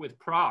had with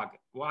Prague.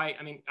 Why,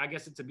 I mean, I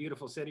guess it's a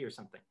beautiful city or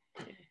something.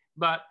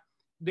 But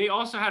they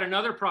also had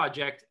another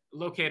project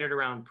located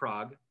around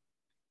Prague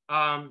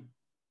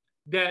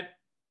that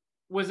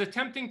was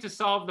attempting to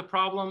solve the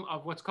problem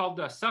of what's called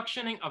the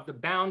suctioning of the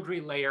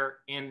boundary layer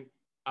in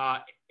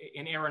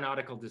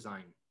aeronautical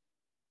design.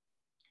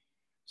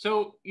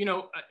 So, you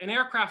know, an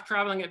aircraft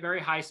traveling at very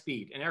high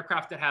speed, an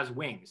aircraft that has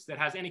wings, that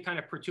has any kind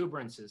of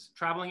protuberances,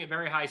 traveling at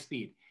very high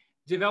speed,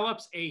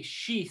 develops a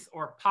sheath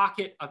or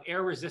pocket of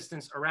air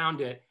resistance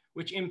around it,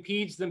 which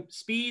impedes the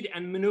speed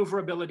and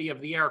maneuverability of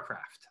the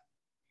aircraft.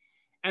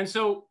 And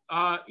so,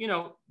 you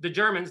know, the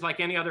Germans, like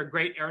any other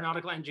great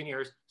aeronautical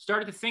engineers,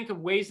 started to think of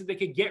ways that they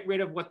could get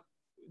rid of what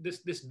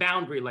this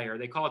boundary layer,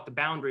 they call it the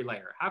boundary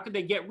layer. How could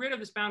they get rid of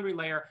this boundary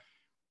layer,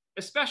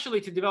 especially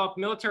to develop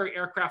military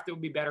aircraft that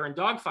would be better in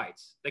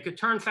dogfights? They could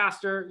turn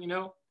faster, you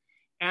know?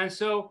 And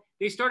so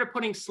they started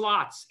putting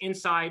slots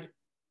inside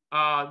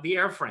the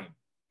airframe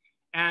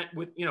and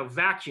with, you know,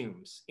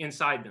 vacuums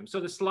inside them. So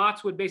the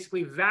slots would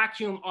basically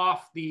vacuum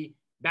off the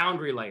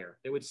boundary layer.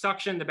 They would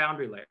suction the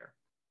boundary layer.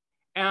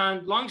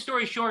 And long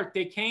story short,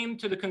 they came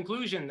to the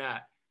conclusion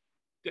that,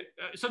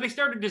 so they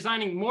started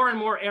designing more and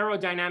more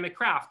aerodynamic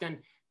craft. And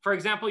for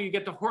example, you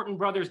get the Horton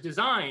Brothers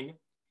design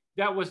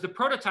that was the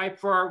prototype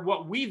for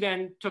what we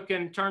then took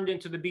and turned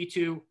into the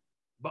B-2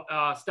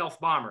 stealth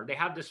bomber. They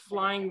had this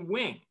flying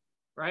wing,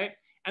 right?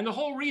 And the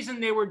whole reason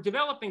they were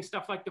developing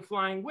stuff like the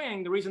flying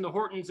wing, the reason the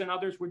Hortons and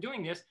others were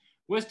doing this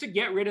was to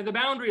get rid of the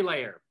boundary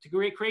layer,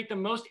 to create the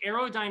most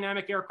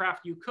aerodynamic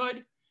aircraft you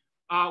could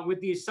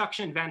with these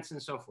suction vents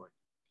and so forth.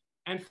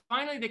 And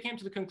finally, they came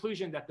to the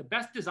conclusion that the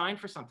best design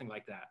for something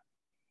like that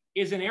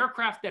is an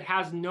aircraft that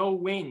has no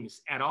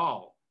wings at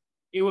all.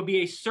 It would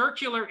be a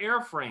circular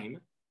airframe,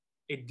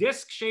 a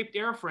disc-shaped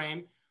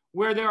airframe,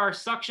 where there are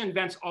suction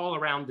vents all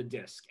around the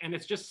disc. And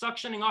it's just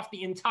suctioning off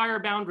the entire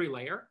boundary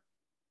layer.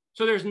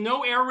 So there's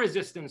no air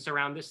resistance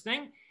around this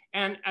thing.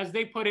 And as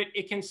they put it,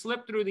 it can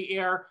slip through the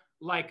air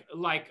like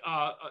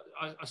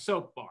a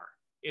soap bar.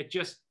 It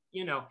just,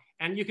 you know,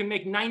 and you can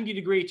make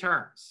 90-degree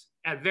turns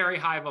at very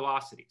high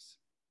velocities.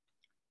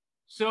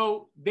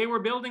 So they were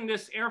building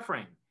this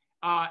airframe.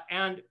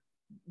 And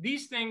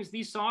these things,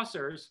 these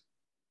saucers,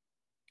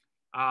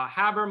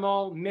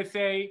 Habermas,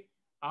 Maffei,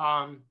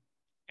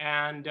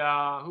 and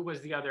who was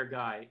the other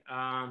guy?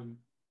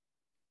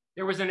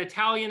 There was an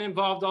Italian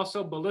involved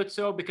also,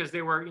 Belluzzo, because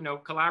they were, you know,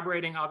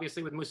 collaborating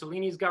obviously with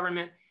Mussolini's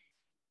government.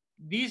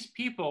 These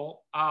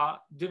people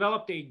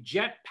developed a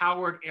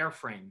jet-powered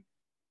airframe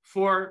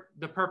for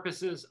the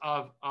purposes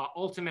of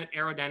ultimate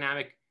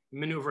aerodynamic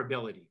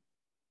maneuverability.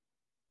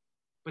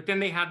 But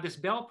then they had this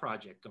Bell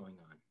project going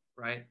on,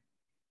 right?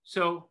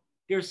 So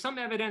there's some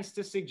evidence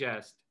to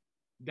suggest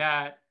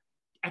that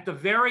at the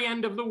very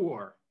end of the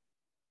war,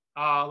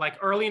 like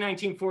early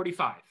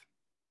 1945,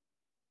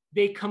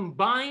 they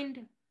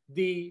combined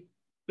the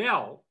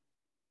Bell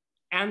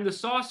and the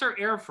saucer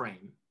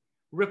airframe,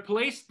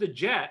 replaced the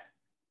jet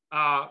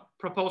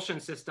propulsion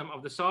system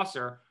of the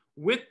saucer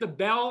with the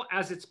Bell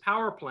as its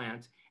power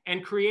plant,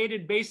 and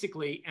created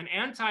basically an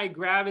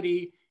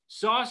anti-gravity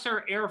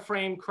saucer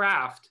airframe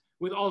craft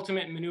with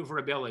ultimate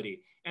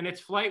maneuverability. And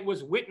its flight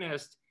was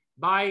witnessed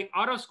by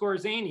Otto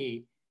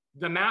Skorzeny,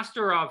 the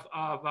master of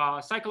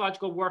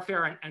psychological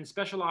warfare and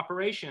special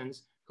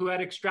operations, who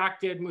had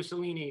extracted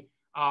Mussolini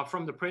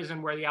from the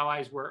prison where the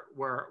Allies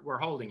were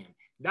holding him.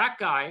 That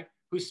guy,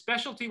 whose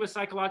specialty was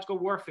psychological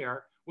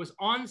warfare, was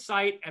on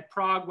site at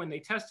Prague when they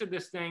tested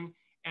this thing.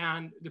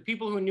 And the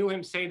people who knew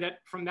him say that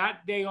from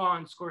that day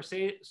on,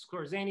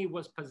 Skorzeny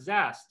was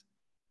possessed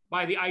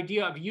by the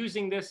idea of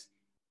using this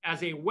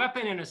as a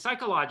weapon in a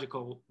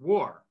psychological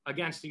war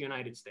against the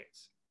United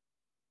States.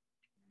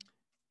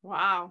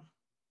 Wow.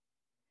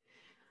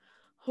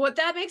 What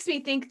that makes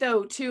me think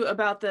though too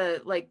about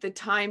the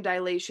time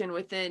dilation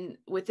within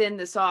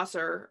the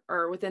saucer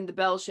or within the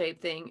bell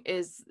shape thing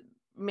is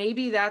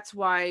maybe that's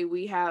why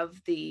we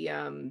have the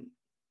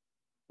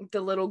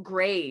little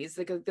grays,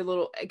 like the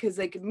little, because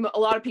like a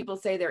lot of people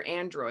say they're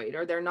android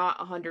or they're not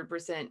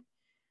 100%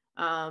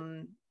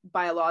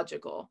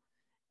 biological.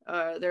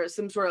 There's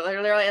some sort of,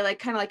 they're like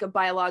kind of like a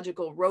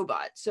biological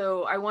robot.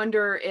 So I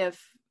wonder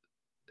if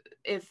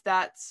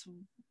that's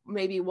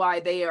maybe why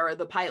they are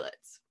the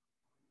pilots.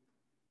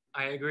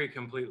 I agree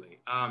completely.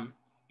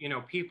 You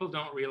know, people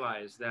don't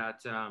realize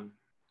that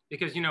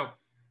because, you know,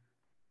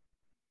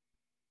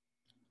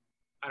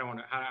 I don't want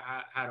to,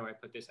 how do I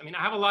put this? I mean,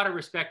 I have a lot of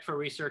respect for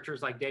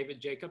researchers like David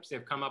Jacobs.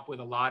 They've come up with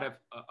a lot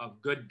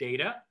of good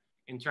data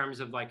in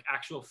terms of like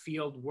actual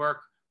field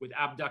work with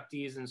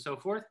abductees and so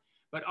forth.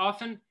 But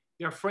often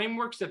their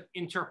frameworks of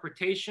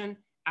interpretation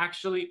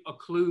actually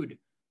occlude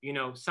you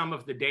know, some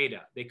of the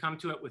data. They come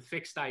to it with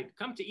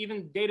come to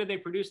even data they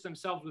produce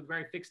themselves with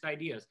very fixed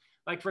ideas.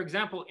 Like, for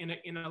example,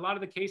 in a lot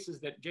of the cases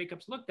that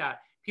Jacobs looked at,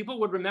 people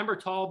would remember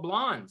tall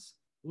blondes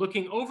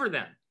looking over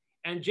them.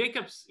 And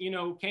Jacobs, you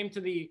know, came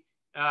to the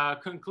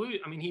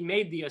conclusion, I mean, he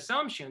made the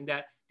assumption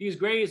that these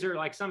grays are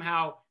like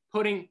somehow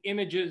putting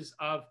images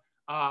of,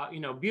 you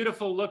know,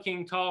 beautiful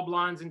looking tall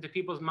blondes into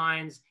people's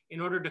minds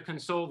in order to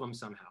console them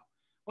somehow.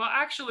 Well,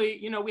 actually,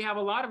 you know, we have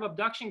a lot of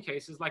abduction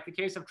cases, like the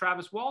case of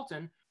Travis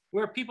Walton,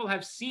 where people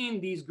have seen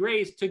these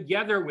grays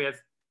together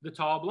with the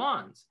tall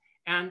blondes.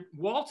 And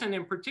Walton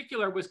in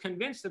particular was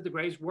convinced that the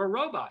grays were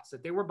robots,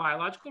 that they were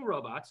biological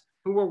robots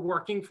who were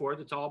working for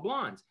the tall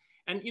blondes.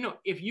 And, you know,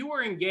 if you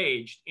were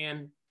engaged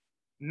in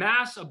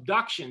mass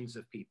abductions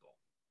of people,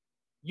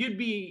 you'd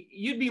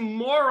be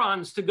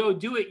morons to go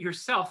do it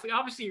yourself.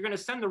 Obviously, you're going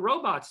to send the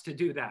robots to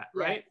do that,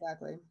 right? Yeah,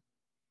 exactly.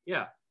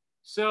 Yeah.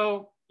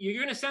 So you're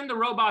going to send the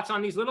robots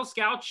on these little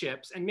scout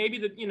ships, and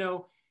maybe you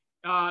know,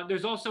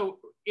 there's also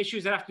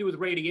issues that have to do with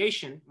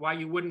radiation, why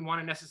you wouldn't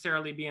want to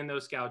necessarily be in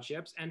those scout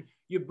ships. And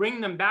you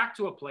bring them back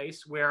to a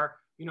place where,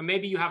 you know,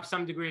 maybe you have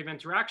some degree of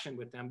interaction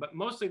with them, but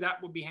mostly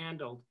that will be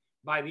handled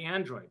by the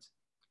androids.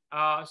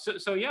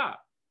 So yeah,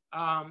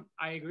 I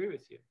agree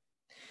with you.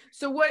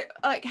 So what,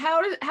 like,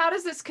 how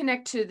does this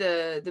connect to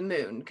the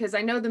moon? Because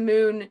I know the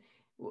moon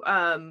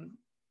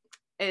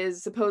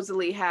is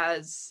supposedly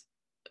has,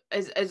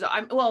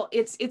 well,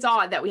 it's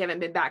odd that we haven't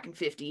been back in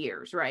 50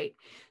 years, right?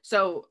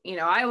 So, you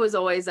know, I was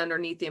always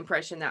underneath the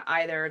impression that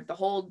either the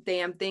whole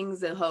damn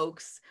thing's a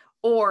hoax,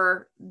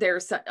 or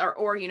there's,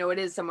 or you know, it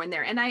is someone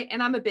there. And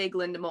I'm a big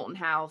Linda Moulton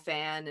Howe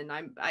fan, and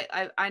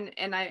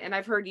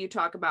I've heard you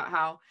talk about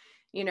how,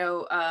 you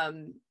know,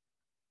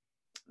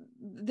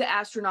 the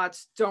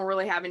astronauts don't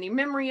really have any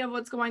memory of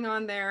what's going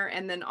on there.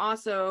 And then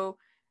also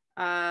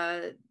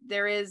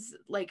there is,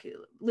 like,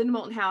 Linda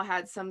Moulton Howe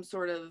had some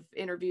sort of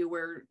interview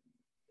where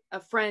a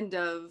friend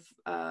of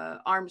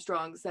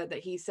Armstrong said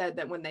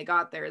that when they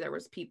got there, there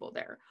was people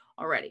there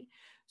already.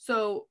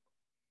 So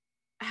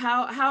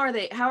how are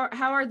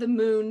the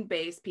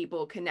moon-based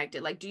people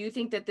connected? Like, do you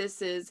think that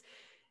this is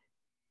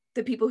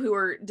the people who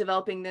are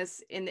developing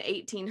this in the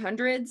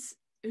 1800s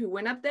who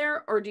went up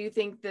there, or do you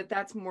think that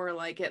that's more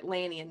like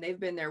Atlantean? They've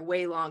been there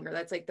way longer.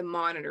 That's like the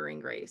monitoring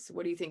race.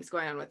 What do you think is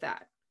going on with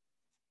that?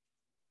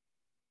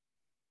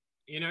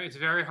 You know, it's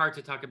very hard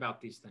to talk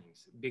about these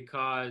things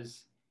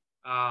because,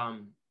 I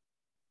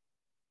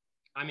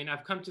mean,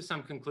 I've come to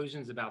some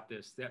conclusions about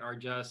this that are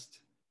just,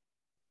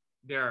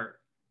 they're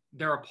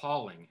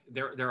appalling.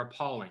 They're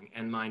appalling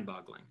and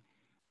mind-boggling.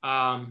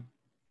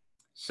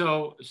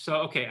 So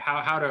okay,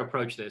 how to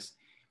approach this?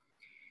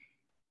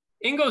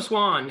 Ingo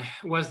Swann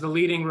was the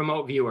leading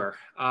remote viewer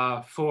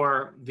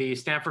for the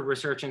Stanford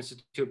Research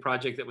Institute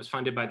project that was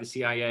funded by the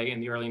CIA in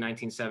the early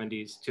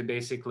 1970s to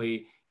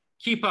basically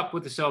keep up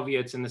with the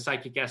Soviets and the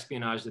psychic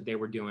espionage that they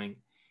were doing.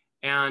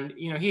 And,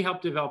 you know, he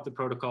helped develop the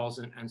protocols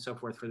and so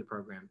forth for the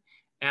program.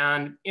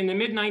 And in the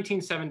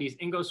mid-1970s,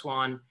 Ingo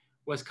Swann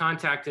was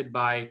contacted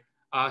by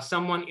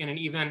someone in an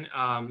even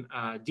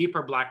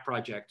deeper black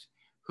project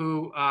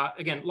who,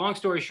 again, long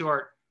story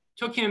short,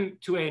 took him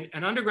to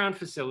an underground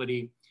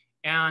facility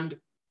and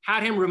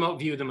had him remote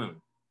view the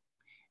moon.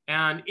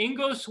 And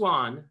Ingo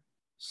Swann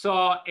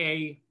saw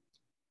a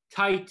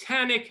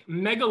titanic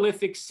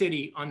megalithic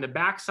city on the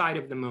backside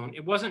of the moon.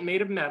 It wasn't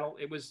made of metal.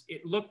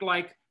 It looked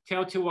like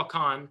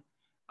Teotihuacan,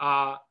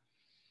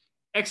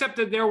 except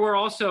that there were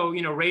also,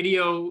 you know,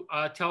 radio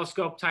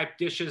telescope type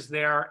dishes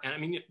there. And I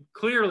mean,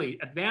 clearly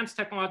advanced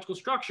technological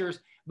structures,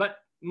 but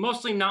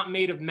mostly not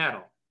made of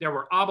metal. There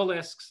were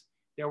obelisks.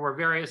 There were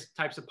various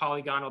types of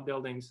polygonal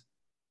buildings.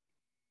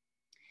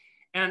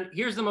 And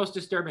here's the most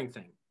disturbing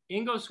thing.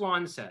 Ingo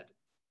Swann said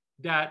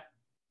that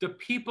the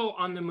people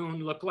on the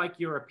moon look like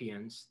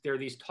Europeans. They're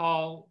these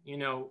tall, you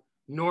know,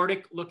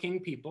 Nordic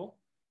looking people.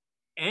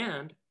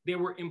 And they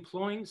were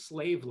employing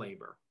slave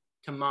labor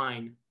to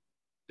mine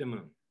the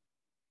moon.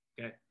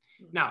 Okay.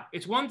 Now,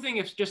 it's one thing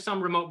if just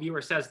some remote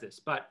viewer says this,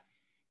 but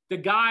the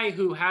guy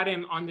who had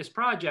him on this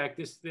project,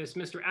 this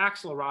Mr.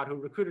 Axelrod, who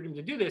recruited him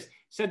to do this,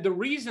 said the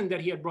reason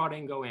that he had brought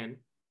Ingo in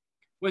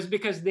was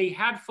because they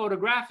had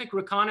photographic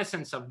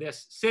reconnaissance of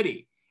this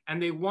city, and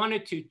they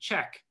wanted to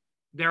check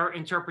their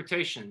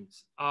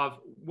interpretations of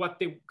what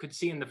they could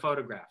see in the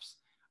photographs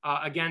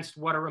against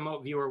what a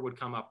remote viewer would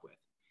come up with.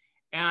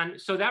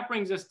 And so that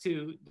brings us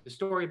to the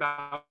story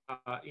about,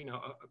 you know,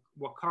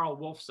 what Karl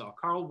Wolfe saw.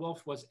 Karl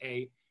Wolfe was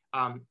a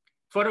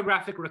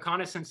photographic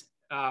reconnaissance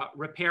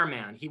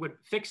repairman. He would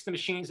fix the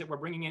machines that were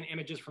bringing in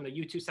images from the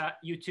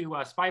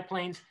U-2 spy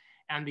planes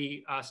and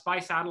the spy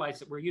satellites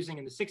that we're using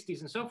in the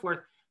 60s and so forth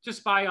to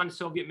spy on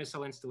Soviet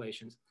missile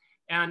installations.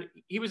 And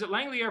he was at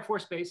Langley Air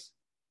Force Base,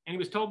 and he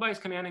was told by his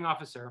commanding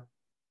officer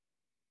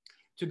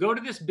to go to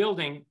this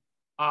building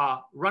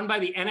run by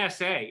the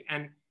NSA.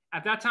 And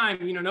at that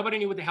time, you know, nobody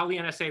knew what the hell the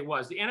NSA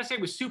was. The NSA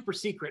was super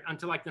secret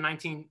until like the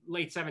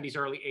late 70s,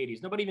 early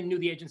 80s. Nobody even knew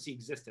the agency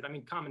existed. I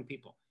mean, common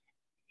people.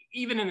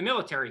 Even in the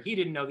military, he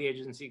didn't know the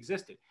agency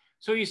existed.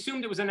 So he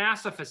assumed it was a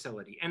NASA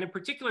facility. And in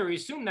particular, he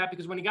assumed that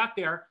because when he got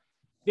there,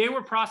 They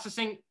were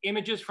processing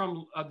images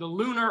from the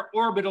Lunar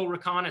Orbital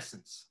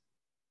Reconnaissance,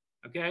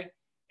 okay?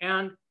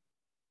 And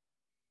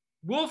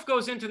Wolfe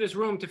goes into this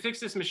room to fix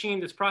this machine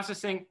that's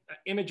processing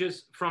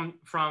images from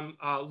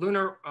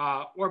lunar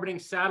orbiting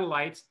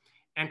satellites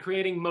and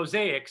creating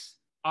mosaics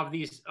of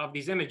these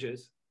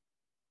images.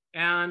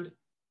 And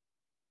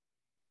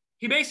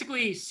he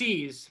basically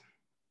sees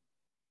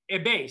a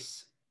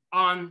base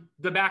on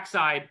the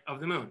backside of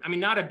the moon. I mean,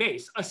 not a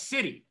base, a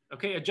city,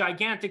 okay, a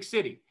gigantic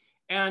city.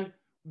 And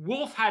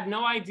Wolfe had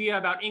no idea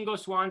about Ingo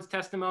Swann's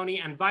testimony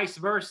and vice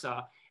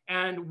versa.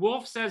 And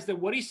Wolfe says that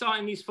what he saw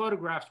in these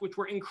photographs, which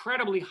were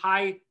incredibly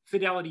high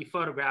fidelity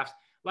photographs,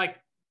 like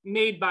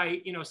made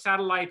by, you know,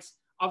 satellites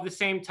of the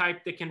same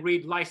type that can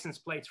read license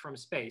plates from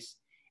space.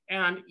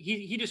 And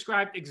he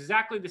described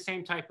exactly the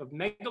same type of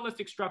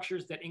megalithic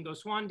structures that Ingo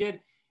Swann did,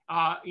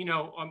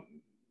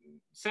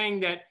 saying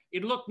that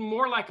it looked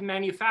more like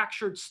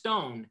manufactured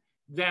stone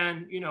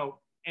than, you know,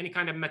 any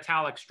kind of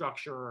metallic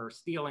structure or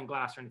steel and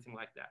glass or anything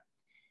like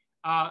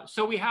that.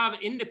 So we have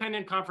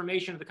independent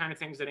confirmation of the kind of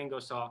things that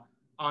Ingo saw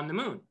on the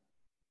moon.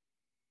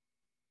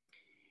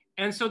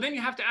 And so then you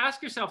have to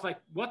ask yourself, like,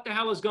 what the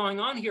hell is going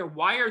on here?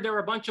 Why are there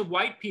a bunch of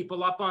white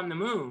people up on the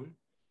moon?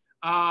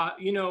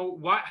 You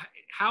know,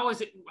 how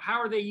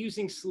are they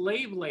using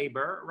slave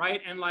labor, right?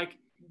 And like,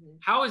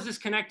 how is this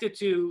connected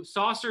to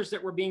saucers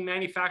that were being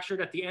manufactured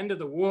at the end of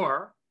the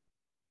war?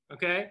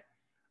 Okay.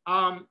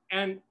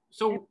 And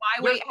so and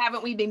why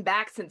haven't we been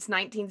back since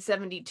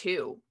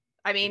 1972?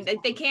 I mean,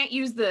 they can't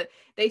use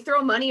they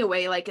throw money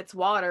away like it's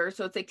water.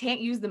 So it's, they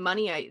can't use the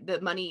money,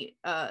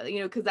 you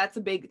know, cause that's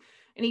a big,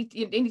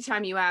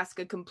 anytime you ask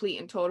a complete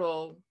and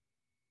total,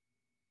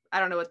 I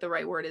don't know what the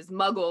right word is,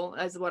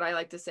 muggle is what I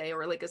like to say,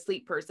 or like a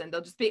sleep person, they'll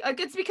just be like,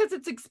 it's because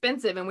it's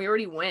expensive and we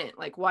already went,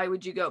 like, why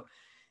would you go?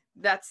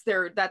 That's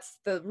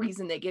the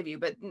reason they give you.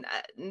 But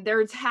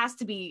there has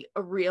to be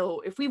a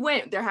real, if we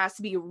went, there has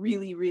to be a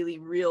really, really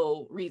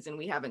real reason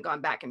we haven't gone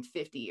back in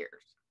 50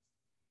 years.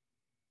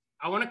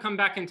 I want to come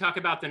back and talk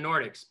about the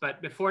Nordics,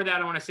 but before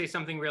that, I want to say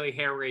something really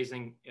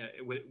hair-raising,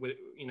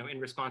 you know, in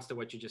response to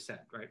what you just said,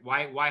 right?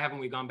 Why haven't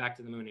we gone back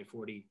to the moon in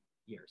 40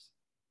 years?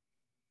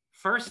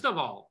 First of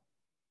all,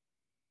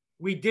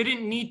 we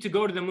didn't need to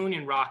go to the moon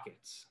in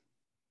rockets.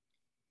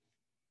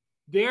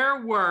 There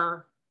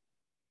were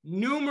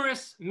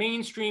numerous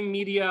mainstream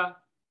media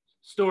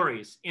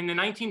stories in the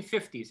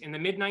 1950s, in the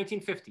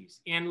mid-1950s,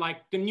 in like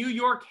the New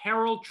York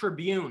Herald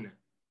Tribune,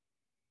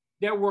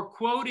 that were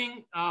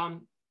quoting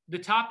the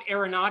top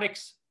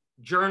aeronautics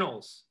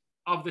journals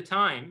of the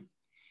time,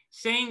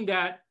 saying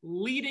that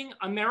leading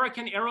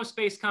American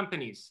aerospace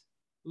companies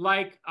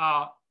like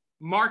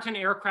Martin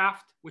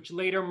Aircraft, which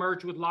later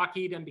merged with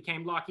Lockheed and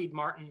became Lockheed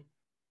Martin,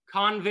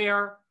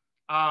 Convair,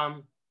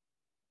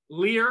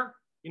 Lear,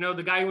 you know,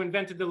 the guy who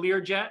invented the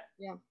Learjet.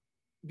 Yeah.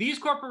 These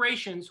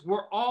corporations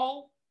were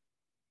all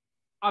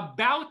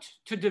about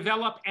to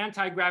develop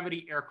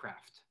anti-gravity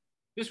aircraft.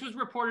 This was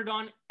reported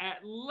on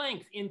at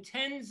length in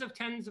tens of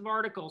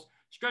articles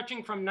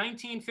stretching from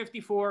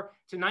 1954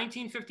 to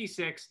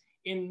 1956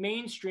 in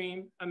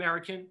mainstream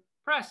American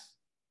press,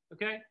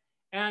 okay?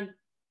 And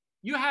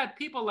you had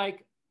people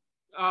like,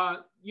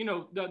 you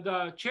know,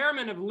 the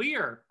chairman of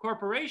Lear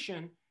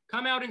Corporation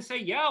come out and say,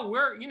 yeah,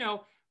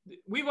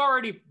 we've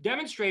already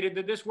demonstrated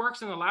that this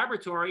works in the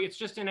laboratory. It's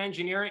just an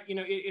engineering, you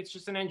know, it's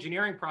just an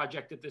engineering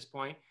project at this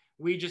point.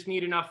 We just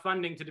need enough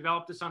funding to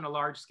develop this on a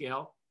large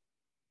scale.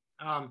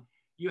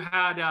 You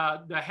had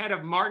the head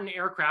of Martin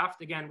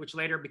Aircraft, again, which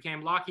later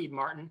became Lockheed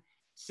Martin,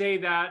 say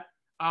that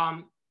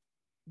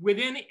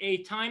within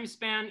a time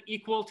span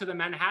equal to the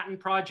Manhattan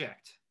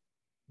Project,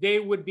 they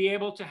would be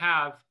able to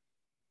have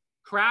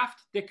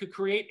craft that could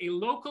create a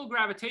local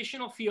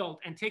gravitational field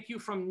and take you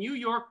from New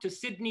York to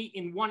Sydney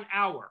in 1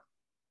 hour.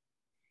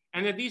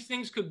 And that these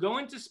things could go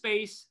into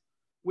space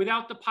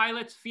without the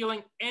pilots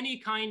feeling any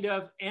kind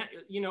of,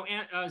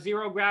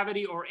 zero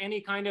gravity or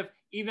any kind of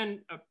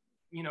even,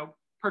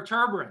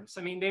 perturbance.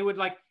 I mean, they would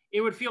it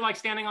would feel like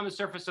standing on the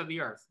surface of the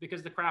Earth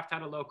because the craft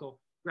had a local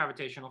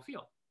gravitational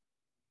field.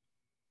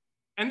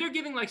 And they're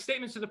giving like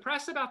statements to the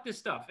press about this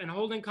stuff and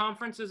holding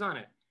conferences on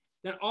it.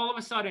 Then all of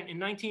a sudden in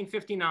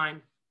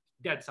 1959,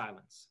 dead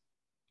silence.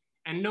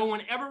 And no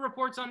one ever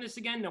reports on this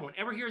again. No one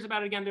ever hears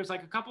about it again. There's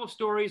like a couple of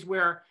stories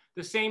where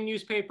the same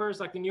newspapers,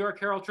 like the New York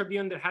Herald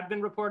Tribune that had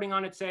been reporting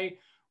on it, say,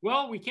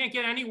 well, we can't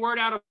get any word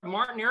out of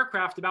Martin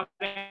Aircraft about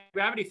that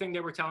gravity thing they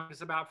were telling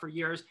us about for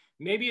years.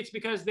 Maybe it's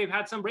because they've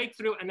had some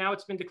breakthrough and now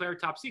it's been declared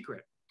top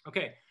secret.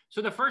 Okay,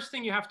 so the first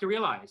thing you have to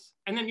realize,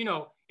 and then,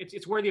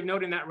 it's worthy of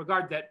note in that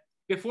regard that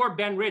before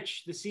Ben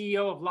Rich, the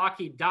CEO of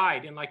Lockheed,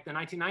 died in like the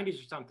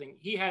 1990s or something,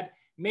 he had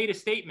made a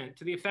statement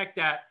to the effect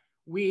that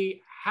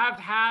we have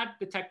had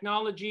the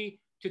technology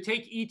to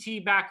take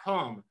ET back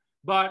home,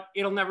 but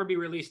it'll never be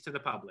released to the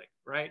public,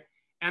 right?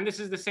 And this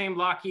is the same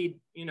Lockheed,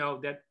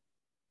 that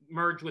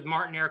merged with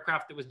Martin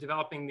Aircraft that was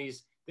developing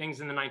these things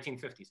in the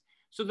 1950s.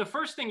 So the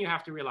first thing you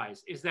have to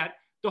realize is that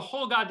the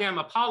whole goddamn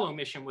Apollo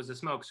mission was a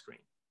smokescreen.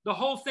 The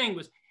whole thing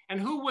was, and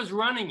who was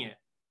running it?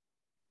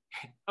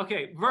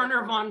 Okay,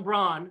 Wernher von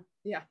Braun.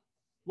 Yeah.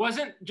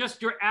 wasn't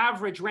just your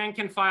average rank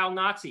and file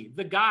Nazi.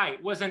 The guy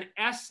was an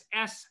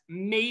SS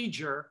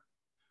major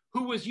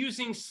who was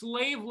using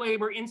slave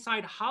labor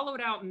inside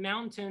hollowed out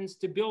mountains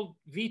to build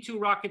V-2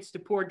 rockets to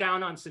pour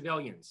down on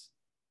civilians,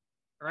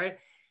 all right?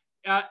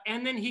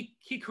 And then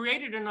he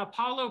created an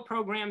Apollo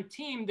program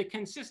team that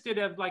consisted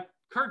of like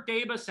Kurt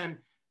Davis and,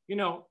 you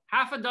know,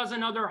 half a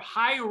dozen other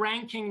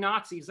high-ranking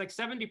Nazis. Like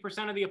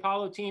 70% of the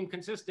Apollo team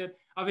consisted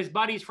of his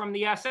buddies from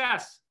the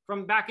SS,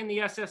 from back in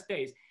the SS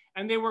days.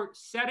 And they were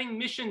setting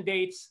mission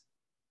dates.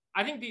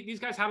 I think these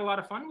guys had a lot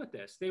of fun with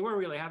this. They were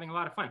really having a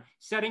lot of fun,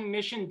 setting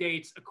mission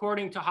dates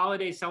according to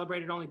holidays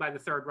celebrated only by the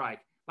Third Reich,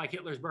 like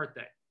Hitler's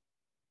birthday.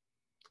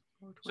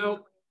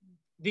 So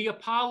the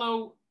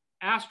Apollo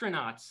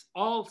astronauts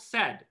all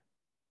said,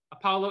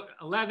 Apollo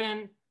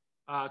 11,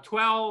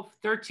 12,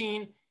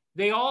 13,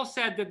 they all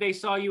said that they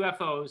saw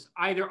UFOs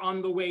either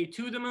on the way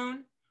to the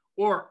moon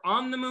or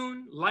on the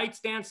moon,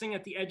 lights dancing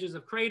at the edges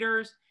of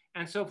craters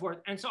and so forth.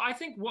 And so I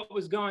think what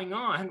was going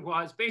on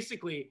was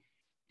basically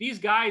these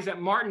guys at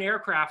Martin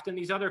Aircraft and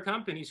these other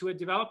companies who had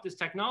developed this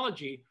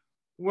technology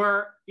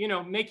were, you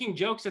know, making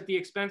jokes at the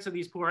expense of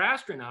these poor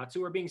astronauts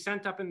who were being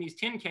sent up in these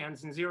tin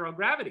cans in zero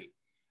gravity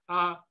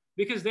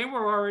because they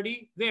were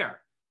already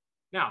there.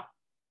 Now,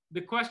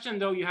 the question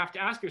though you have to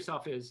ask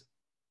yourself is,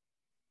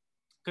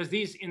 because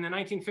these, in the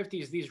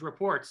 1950s, these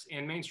reports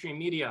in mainstream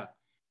media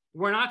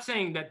were not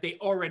saying that they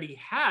already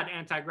had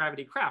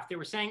anti-gravity craft. They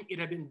were saying it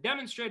had been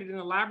demonstrated in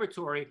the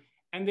laboratory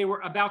and they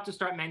were about to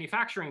start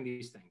manufacturing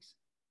these things.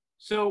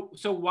 So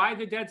why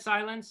the dead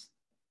silence?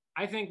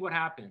 I think what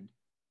happened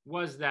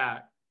was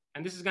that,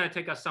 and this is going to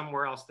take us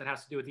somewhere else that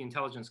has to do with the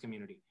intelligence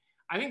community.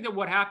 I think that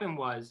what happened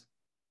was,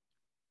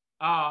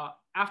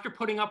 after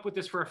putting up with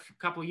this for a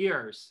couple of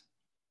years,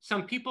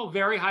 some people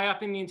very high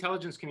up in the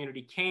intelligence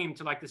community came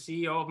to, like the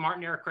CEO of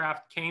Martin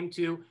Aircraft, came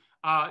to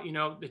you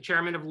know, the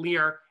chairman of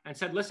Lear and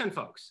said, listen,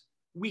 folks,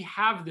 we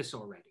have this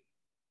already.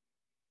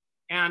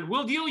 And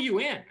we'll deal you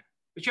in.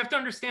 But you have to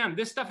understand,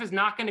 this stuff is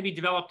not going to be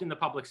developed in the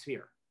public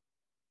sphere.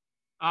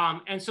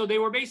 And so they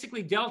were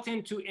basically dealt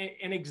into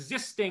an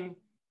existing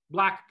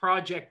black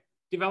project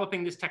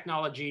developing this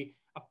technology,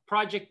 a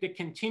project that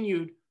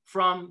continued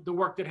from the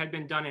work that had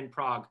been done in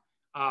Prague,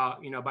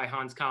 you know, by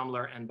Hans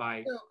Kammler and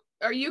by... So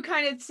are you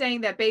kind of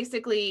saying that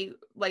basically,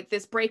 like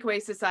this breakaway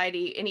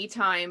society,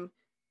 anytime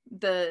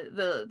the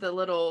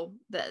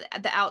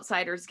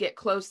outsiders get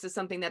close to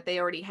something that they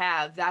already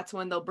have, that's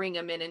when they'll bring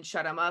them in and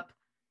shut them up,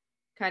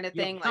 kind of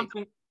thing? Yeah,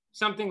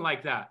 something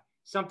like that.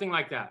 Something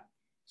like that.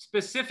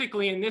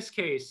 Specifically in this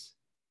case,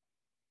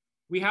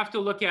 we have to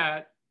look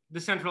at the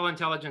Central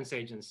Intelligence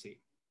Agency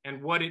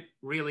and what it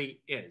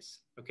really is.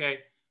 Okay,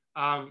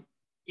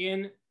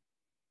 in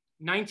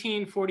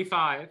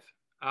 1945,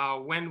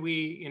 when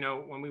we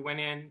went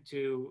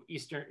into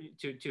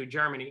to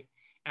Germany,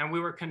 and we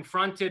were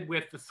confronted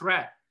with the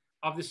threat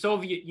of the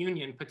Soviet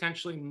Union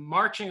potentially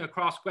marching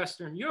across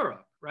Western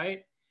Europe,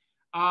 right?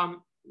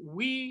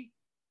 The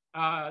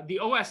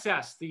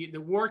OSS, the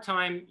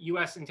wartime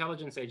US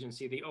intelligence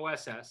agency, the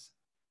OSS,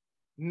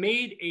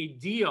 made a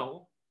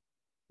deal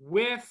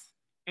with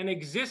an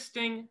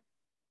existing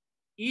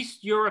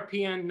East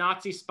European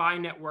Nazi spy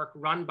network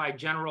run by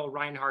General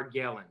Reinhard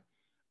Gehlen.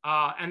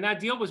 And that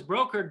deal was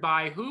brokered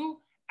by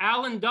who?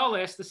 Alan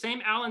Dulles, the same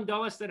Alan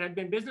Dulles that had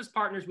been business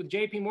partners with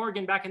JP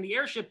Morgan back in the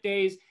airship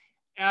days,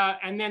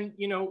 and then,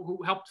 you know,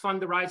 who helped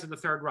fund the rise of the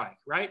Third Reich,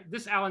 right?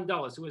 This Alan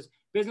Dulles, who was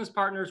business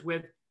partners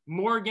with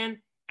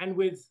Morgan and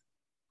with,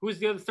 who's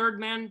the other third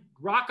man?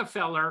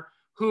 Rockefeller,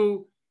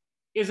 who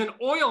is an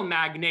oil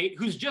magnate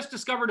who's just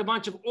discovered a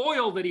bunch of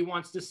oil that he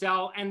wants to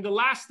sell. And the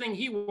last thing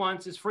he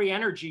wants is free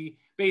energy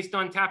based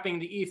on tapping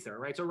the ether,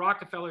 right? So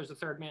Rockefeller is the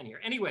third man here.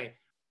 Anyway,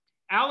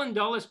 Alan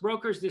Dulles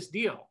brokers this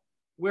deal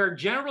where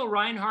General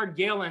Reinhard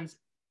Gehlen's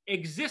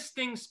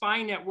existing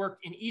spy network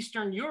in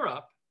Eastern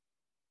Europe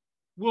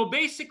will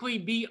basically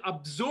be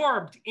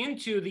absorbed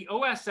into the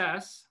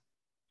OSS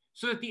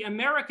so that the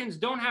Americans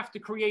don't have to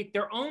create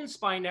their own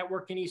spy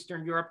network in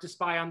Eastern Europe to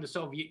spy on the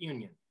Soviet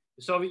Union.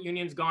 The Soviet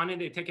Union's gone in,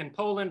 they've taken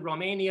Poland,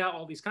 Romania,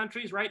 all these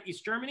countries, right?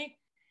 East Germany.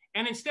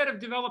 And instead of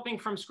developing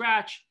from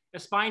scratch a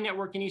spy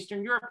network in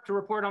Eastern Europe to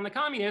report on the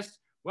communists,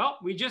 well,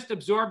 we just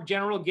absorbed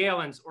General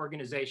Gehlen's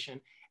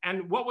organization.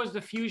 And what was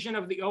the fusion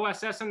of the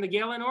OSS and the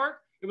Gehlen org?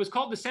 It was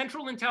called the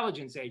Central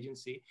Intelligence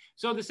Agency.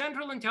 So the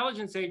Central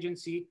Intelligence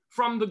Agency,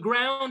 from the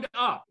ground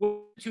up,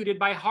 was instituted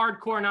by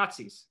hardcore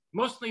Nazis,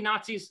 mostly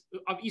Nazis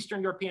of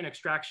Eastern European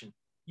extraction,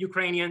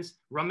 Ukrainians,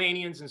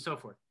 Romanians, and so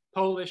forth,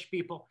 Polish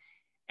people.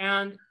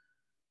 And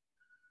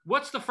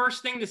what's the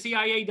first thing the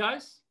CIA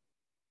does?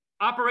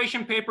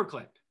 Operation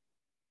Paperclip.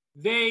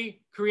 They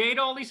create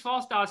all these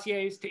false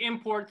dossiers to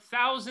import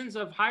thousands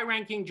of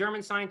high-ranking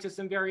German scientists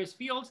in various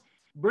fields,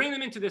 bring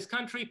them into this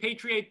country,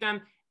 patriate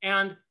them,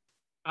 and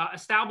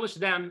establish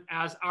them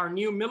as our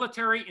new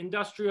military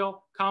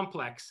industrial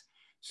complex.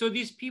 So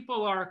these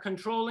people are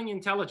controlling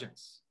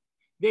intelligence.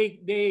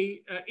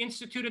 They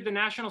instituted the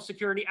National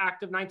Security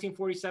Act of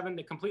 1947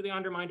 that completely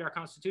undermined our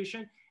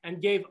Constitution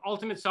and gave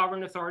ultimate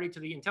sovereign authority to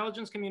the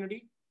intelligence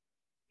community,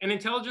 an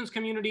intelligence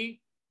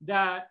community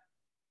that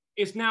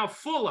is now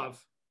full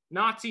of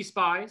Nazi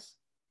spies.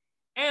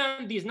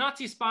 And these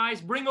Nazi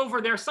spies bring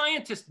over their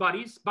scientist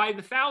buddies by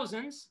the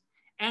thousands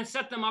and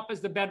set them up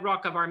as the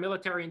bedrock of our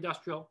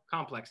military-industrial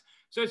complex.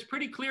 So it's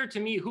pretty clear to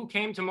me who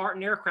came to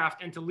Martin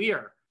Aircraft and to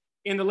Lear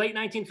in the late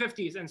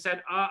 1950s and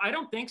said, I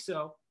don't think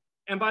so.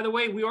 And by the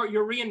way,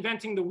 you're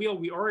reinventing the wheel.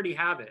 We already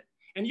have it.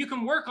 And you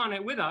can work on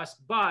it with us,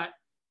 but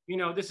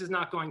this is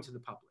not going to the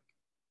public.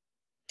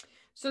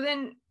 So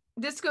then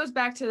this goes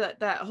back to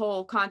that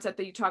whole concept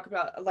that you talk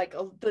about, like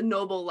the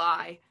noble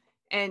lie.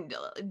 And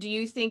do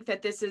you think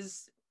that this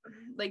is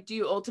like, do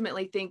you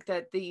ultimately think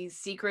that these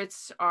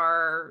secrets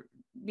are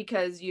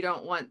because you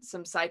don't want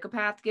some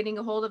psychopath getting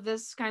a hold of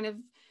this kind of,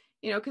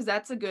 because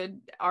that's a good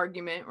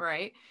argument,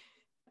 right?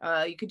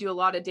 You could do a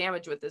lot of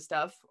damage with this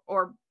stuff,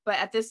 but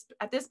at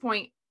this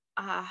point,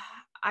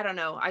 I don't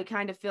know. I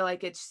kind of feel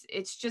like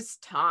it's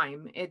just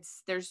time.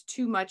 There's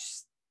too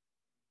much.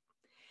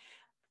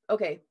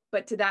 Okay.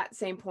 But to that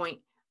same point,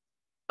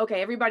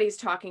 okay, everybody's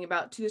talking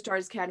about Two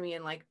Stars Academy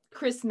and like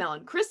Chris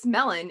Mellon. Chris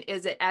Mellon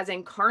is as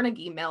in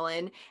Carnegie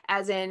Mellon,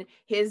 as in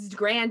his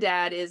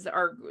granddad is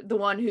the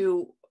one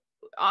who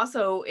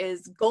also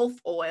is Gulf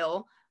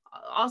Oil,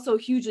 also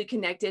hugely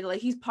connected.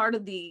 Like he's part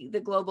of the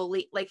global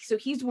league. Like, so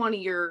he's one of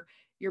your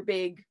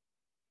big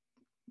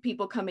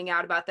people coming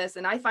out about this.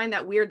 And I find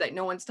that weird that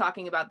no one's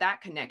talking about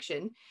that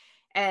connection.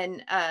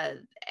 And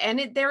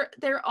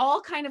they're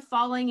all kind of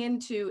falling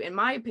into, in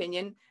my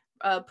opinion,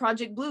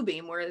 Project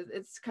Bluebeam, where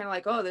it's kind of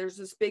like, oh, there's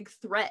this big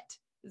threat,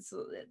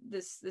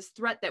 this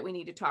threat that we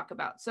need to talk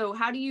about. So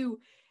how do you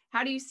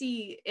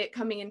see it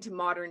coming into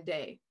modern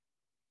day?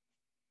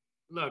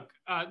 Look,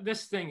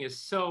 this thing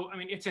is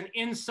it's an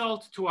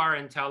insult to our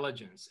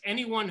intelligence.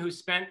 Anyone who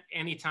spent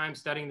any time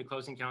studying the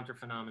close encounter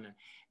phenomenon,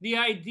 the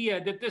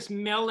idea that this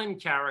Mellon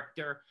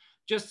character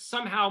just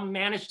somehow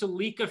managed to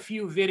leak a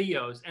few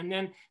videos and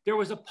then there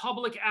was a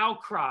public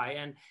outcry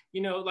and,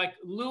 like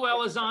Lue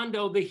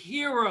Elizondo, the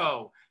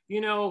hero,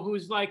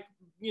 who's like,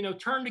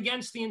 turned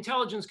against the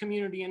intelligence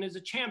community and is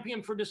a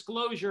champion for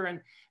disclosure.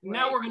 And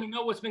now we're going to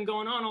know what's been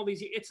going on all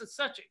these years.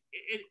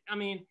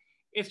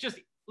 It's just,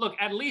 look,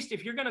 at least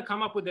if you're going to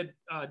come up with a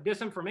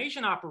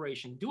disinformation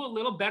operation, do a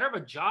little better of a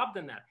job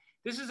than that.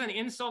 This is an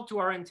insult to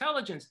our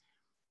intelligence.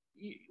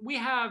 We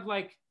have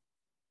like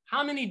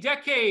how many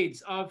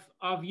decades of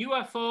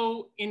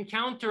UFO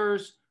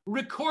encounters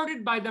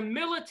recorded by the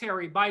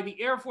military, by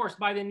the Air Force,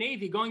 by the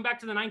Navy, going back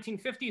to the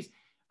 1950s.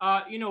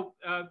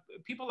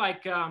 People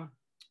like, what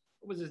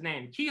was his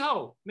name?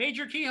 Kehoe,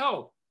 Major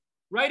Kehoe,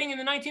 writing in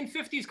the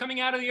 1950s, coming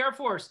out of the Air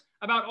Force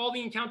about all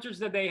the encounters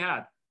that they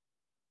had.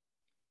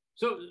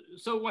 So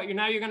what,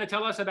 now you're going to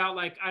tell us about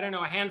like, I don't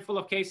know, a handful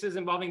of cases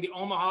involving the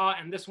Omaha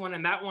and this one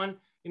and that one,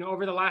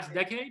 over the last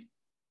decade,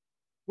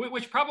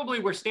 which probably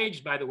were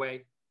staged, by the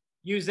way,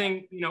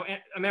 using,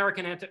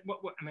 American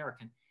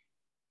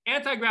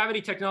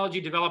anti-gravity technology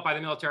developed by the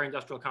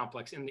military-industrial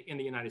complex in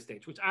the United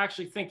States, which I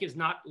actually think is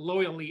not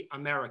loyally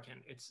American.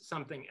 It's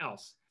something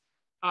else.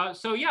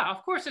 So yeah,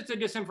 of course it's a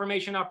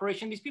disinformation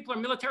operation. These people are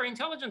military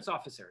intelligence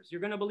officers.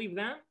 You're going to believe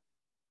them?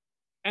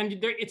 And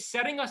it's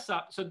setting us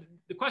up. So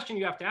the question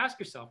you have to ask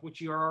yourself, which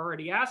you're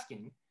already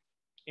asking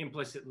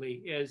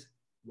implicitly, is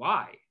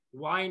why?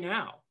 Why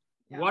now?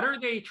 Yeah. What are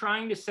they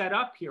trying to set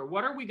up here?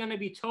 What are we going to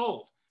be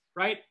told,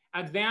 right?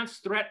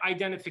 Advanced threat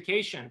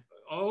identification.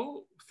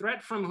 Oh,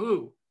 threat from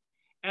who?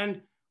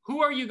 And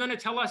who are you going to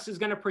tell us is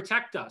going to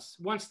protect us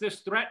once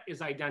this threat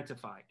is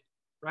identified,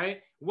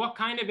 right? What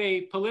kind of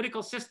a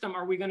political system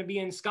are we going to be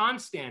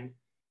ensconced in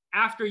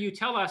after you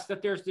tell us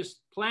that there's this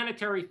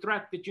planetary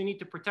threat that you need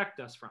to protect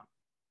us from?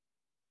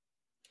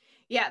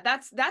 Yeah,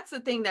 that's the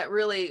thing that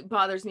really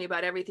bothers me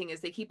about everything is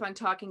they keep on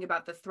talking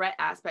about the threat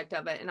aspect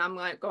of it. And I'm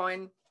like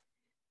going,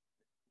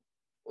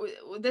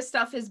 this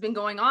stuff has been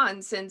going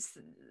on since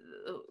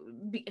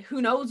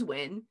who knows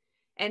when.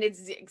 And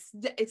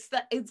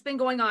it's been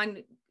going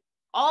on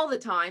all the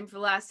time for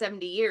the last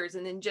 70 years.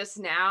 And then just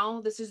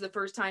now, this is the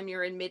first time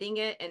you're admitting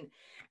it. And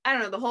I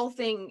don't know, the whole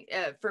thing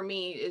for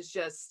me is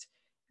just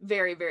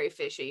very, very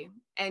fishy.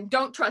 And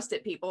don't trust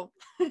it, people.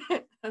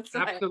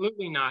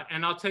 Absolutely not.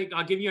 And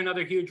I'll give you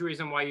another huge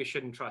reason why you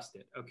shouldn't trust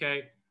it.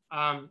 Okay.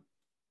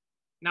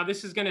 Now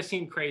this is going to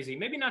seem crazy,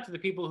 maybe not to the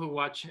people who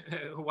watch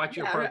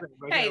your program.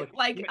 Right? Hey,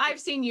 like I've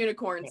seen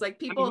unicorns. Like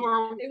people,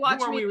 they watch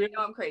me, they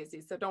know I'm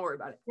crazy. So don't worry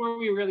about it. Who are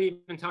we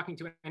really even talking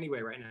to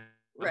anyway right now?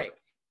 Right.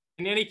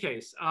 In any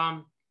case,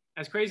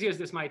 as crazy as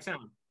this might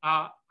sound,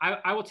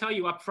 I will tell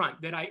you up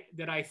front that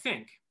I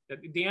think that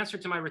the answer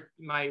to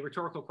my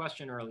rhetorical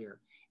question earlier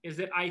is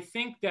that I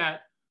think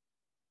that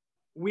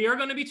we are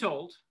going to be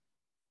told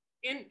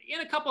in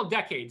a couple of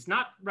decades,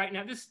 not right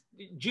now. This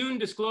June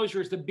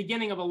disclosure is the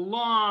beginning of a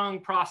long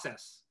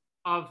process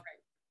of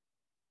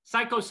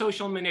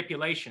psychosocial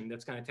manipulation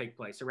that's going to take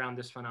place around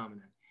this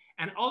phenomenon.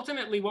 And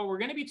ultimately, what we're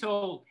going to be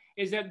told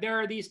is that there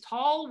are these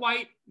tall,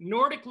 white,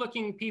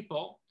 Nordic-looking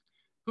people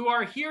who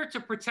are here to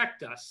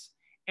protect us.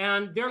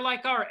 And they're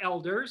like our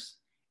elders.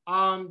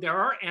 They're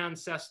our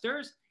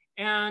ancestors.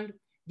 And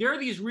there are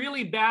these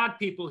really bad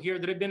people here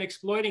that have been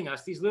exploiting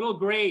us, these little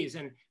grays,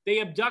 and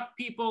they abduct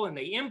people and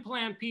they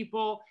implant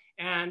people.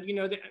 And, you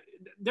know,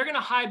 they're going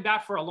to hide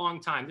that for a long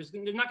time. There's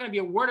not going to be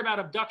a word about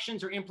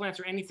abductions or implants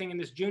or anything in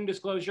this June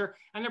disclosure.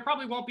 And there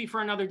probably won't be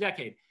for another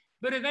decade.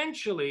 But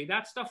eventually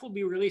that stuff will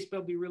be released, but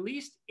it'll be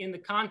released in the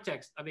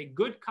context of a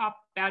good cop,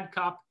 bad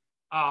cop,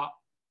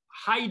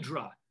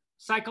 hydra,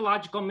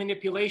 psychological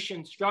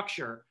manipulation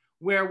structure,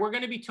 where we're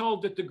going to be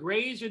told that the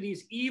grays are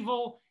these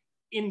evil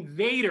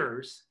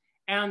invaders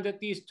and that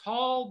these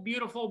tall,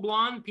 beautiful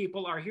blonde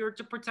people are here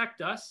to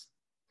protect us.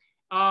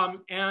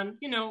 And,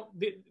 you know,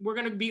 we're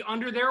going to be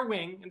under their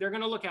wing and they're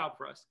going to look out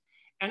for us.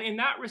 And in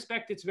that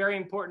respect, it's very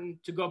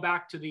important to go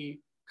back to the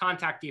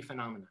contactee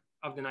phenomena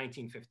of the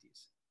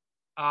 1950s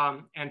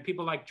and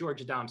people like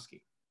George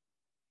Adamski.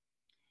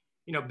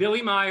 You know,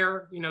 Billy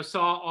Meyer, you know,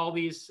 saw all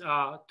these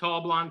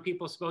tall blonde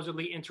people,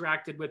 supposedly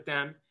interacted with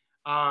them.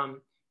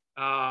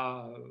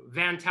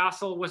 Van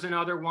Tassel was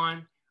another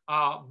one.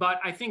 But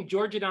I think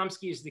George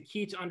Adamski is the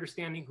key to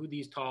understanding who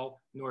these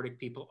tall Nordic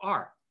people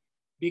are.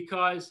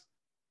 Because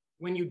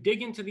when you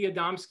dig into the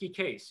Adamski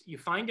case, you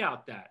find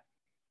out that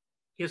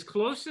his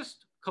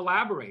closest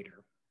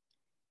collaborator,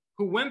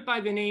 who went by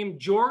the name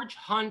George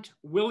Hunt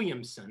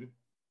Williamson,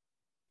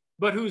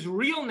 but whose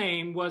real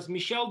name was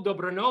Michel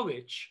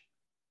Dobranovich,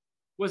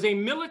 was a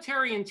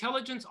military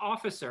intelligence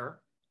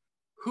officer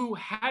who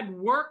had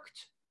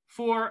worked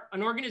for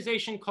an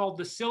organization called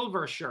the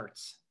Silver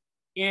Shirts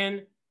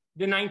in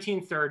the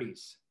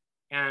 1930s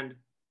and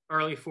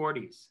early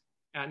 40s,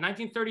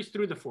 1930s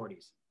through the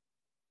 40s.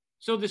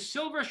 So the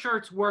Silver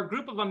Shirts were a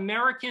group of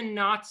American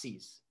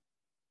Nazis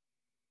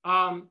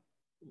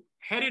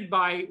headed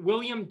by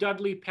William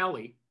Dudley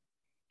Pelley.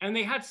 And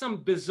they had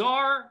some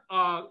bizarre,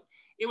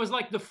 it was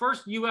like the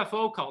first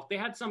UFO cult. They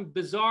had some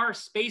bizarre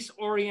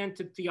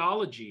space-oriented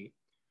theology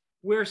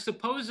where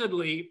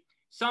supposedly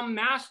some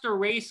master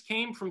race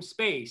came from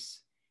space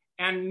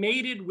and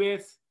mated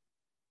with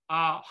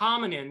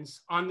hominins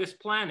on this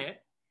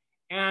planet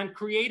and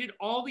created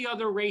all the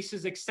other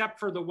races except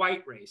for the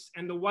white race.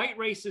 And the white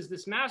race is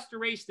this master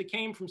race that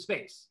came from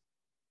space.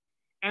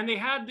 And they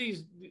had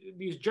these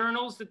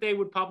journals that they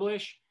would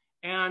publish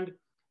and,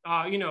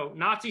 you know,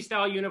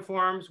 Nazi-style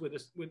uniforms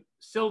with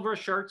silver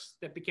shirts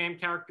that became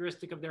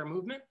characteristic of their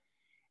movement.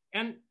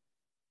 And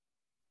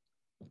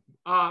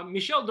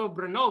Michel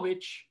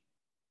Dobranovich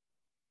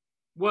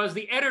was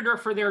the editor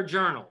for their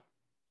journal.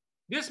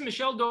 This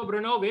Michel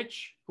Dobranovich,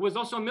 who was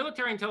also a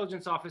military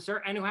intelligence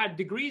officer and who had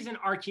degrees in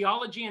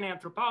archaeology and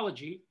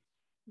anthropology,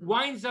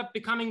 winds up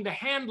becoming the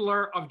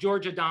handler of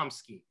George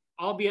Adamski,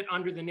 albeit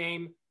under the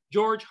name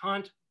George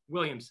Hunt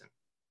Williamson.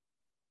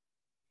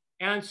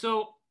 And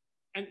so,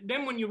 and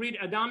then when you read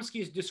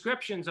Adamski's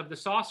descriptions of the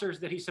saucers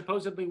that he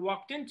supposedly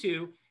walked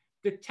into,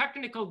 the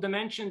technical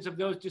dimensions of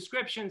those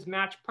descriptions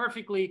match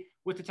perfectly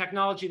with the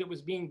technology that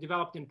was being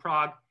developed in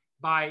Prague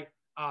by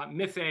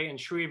Miffei and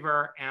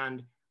Schriever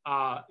and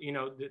you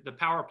know, the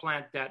power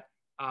plant that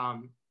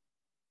Hans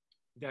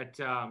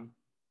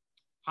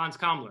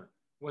Kammler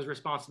was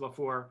responsible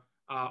for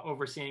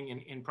overseeing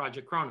in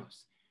Project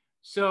Kronos.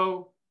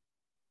 So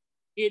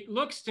it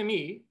looks to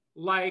me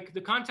like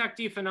the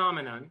contactee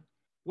phenomenon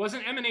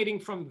wasn't emanating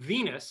from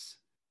Venus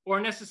or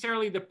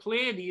necessarily the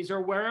Pleiades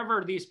or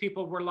wherever these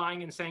people were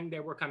lying and saying they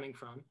were coming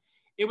from.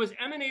 It was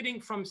emanating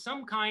from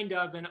some kind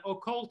of an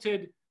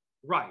occulted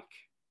Reich.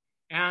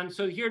 And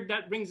so here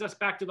that brings us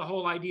back to the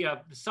whole idea of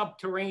the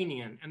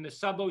subterranean and the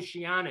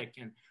suboceanic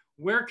and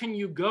where can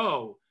you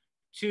go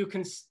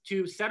to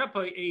set up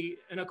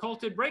an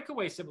occulted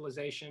breakaway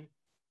civilization.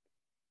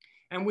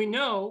 And we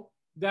know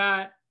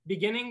that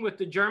beginning with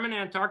the German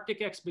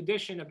Antarctic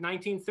expedition of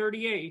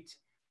 1938,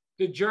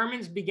 the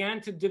Germans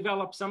began to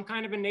develop some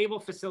kind of a naval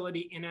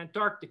facility in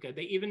Antarctica.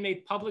 They even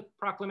made public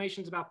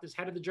proclamations about this.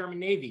 Head of the German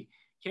Navy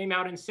came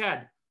out and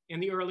said in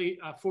the early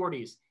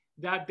 40s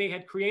that they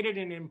had created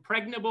an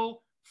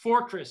impregnable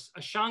fortress,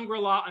 a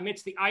Shangri-La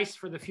amidst the ice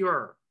for the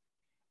Fuhrer.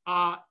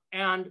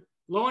 And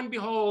lo and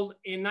behold,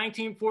 in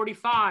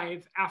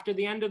 1945, after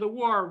the end of the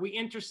war, we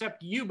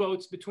intercept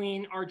U-boats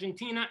between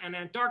Argentina and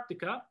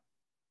Antarctica.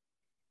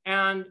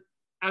 And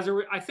as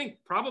I think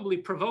probably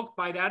provoked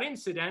by that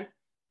incident,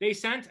 they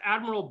sent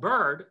Admiral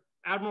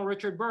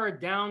Richard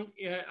Byrd down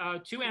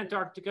to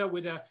Antarctica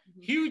with a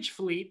huge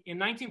fleet in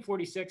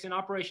 1946 in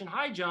Operation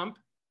High Jump,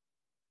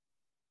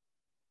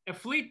 a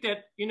fleet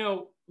that, you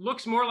know,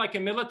 looks more like a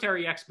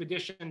military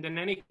expedition than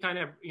any kind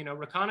of, you know,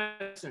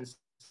 reconnaissance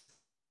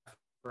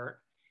effort.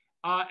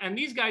 And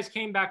these guys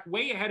came back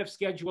way ahead of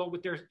schedule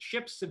with their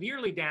ships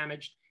severely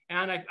damaged.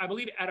 And I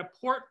believe at a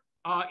port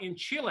in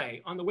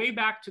Chile, on the way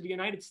back to the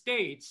United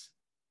States,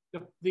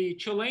 the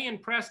Chilean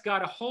press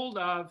got a hold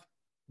of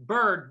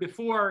Byrd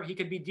before he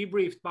could be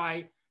debriefed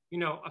by, you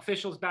know,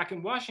 officials back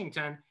in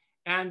Washington.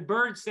 And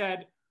Byrd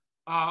said,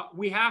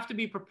 we have to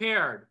be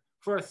prepared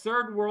for a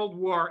third world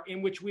war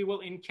in which we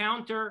will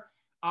encounter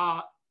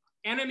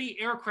enemy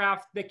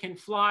aircraft that can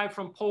fly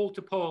from pole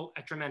to pole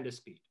at tremendous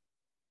speed.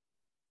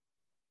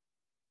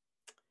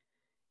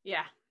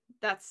 Yeah,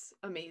 that's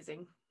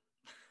amazing.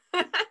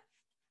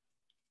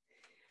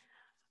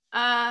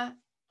 Yeah,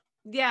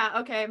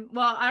 okay.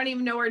 Well, I don't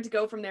even know where to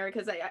go from there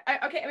because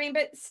okay, I mean,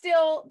 but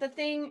still the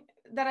thing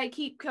that I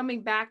keep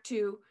coming back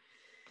to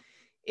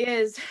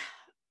is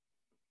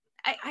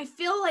I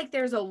feel like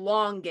there's a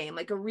long game,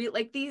 like a real,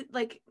 like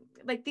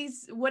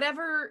these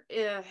whatever,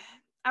 I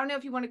don't know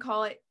if you want to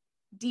call it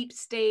deep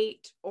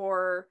state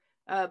or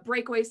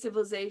breakaway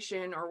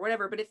civilization or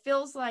whatever, but it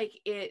feels like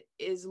it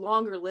is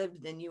longer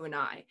lived than you and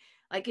I.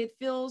 Like it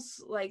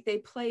feels like they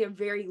play a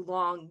very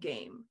long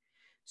game.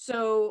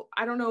 So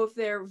I don't know if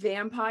they're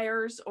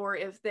vampires or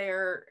if they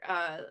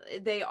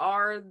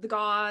are the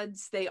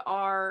gods. They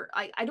are,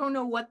 I don't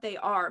know what they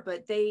are,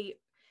 but they,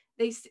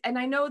 and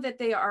I know that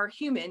they are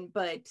human,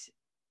 but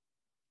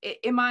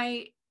am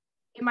I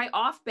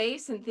off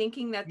base in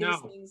thinking that these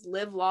things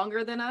live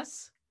longer than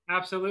us?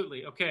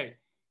 Absolutely. Okay.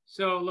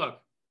 So look,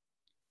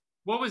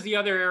 what was the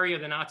other area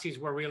the Nazis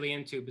were really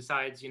into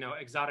besides, you know,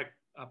 exotic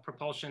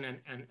propulsion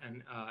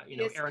and you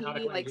know, ESP,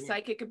 aeronautical like engineering?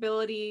 psychic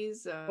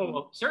abilities. Oh,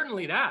 well,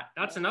 certainly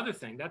that's another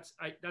thing. That's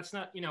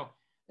not, you know,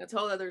 that's a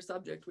whole other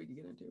subject we can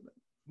get into. But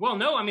well,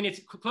 no, I mean, it's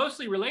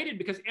closely related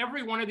because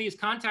every one of these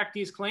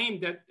contactees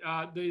claimed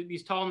that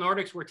these tall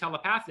Nordics were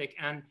telepathic,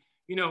 and,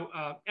 you know,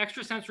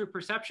 extrasensory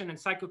perception and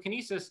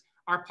psychokinesis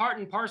are part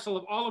and parcel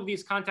of all of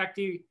these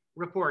contactee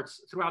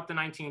reports throughout the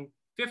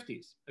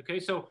 1950s. Okay,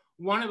 so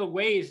one of the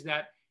ways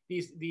that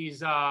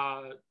these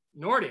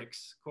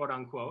Nordics, quote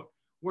unquote,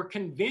 were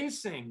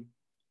convincing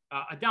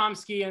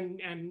Adamski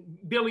and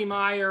Billy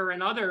Meyer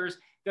and others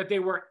that they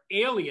were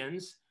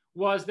aliens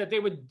was that they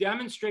would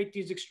demonstrate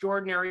these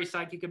extraordinary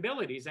psychic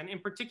abilities. And in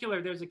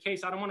particular, there's a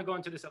case, I don't want to go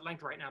into this at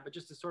length right now, but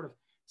just a sort of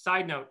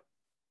side note,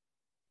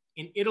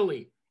 in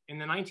Italy in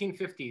the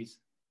 1950s,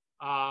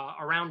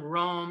 around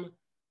Rome,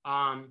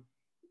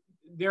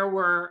 there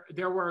were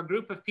a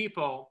group of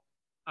people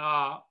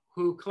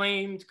who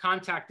claimed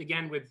contact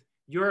again with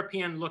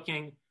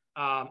European-looking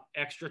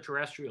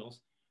extraterrestrials.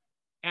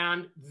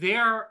 And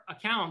their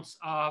accounts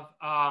of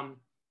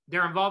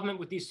their involvement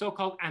with these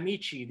so-called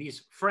amici,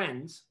 these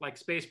friends, like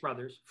Space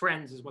Brothers,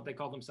 friends is what they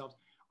call themselves,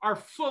 are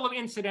full of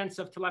incidents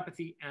of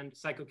telepathy and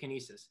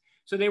psychokinesis.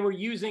 So they were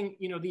using,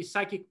 you know, these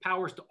psychic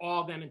powers to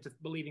awe them into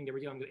believing they were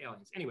dealing with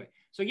aliens. Anyway,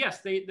 so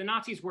yes, the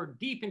Nazis were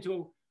deep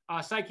into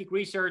psychic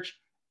research.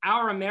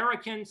 Our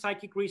American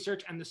psychic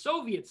research and the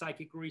Soviet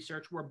psychic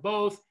research were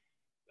both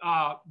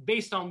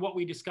based on what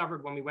we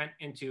discovered when we went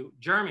into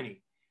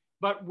Germany.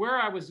 But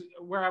where I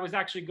was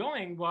actually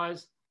going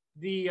was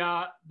the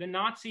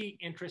Nazi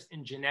interest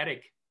in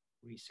genetic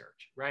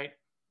research, right?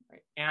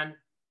 And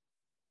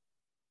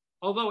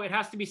although it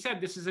has to be said,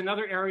 this is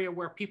another area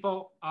where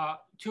people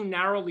too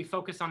narrowly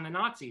focus on the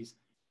Nazis.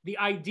 The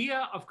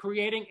idea of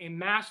creating a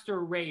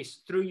master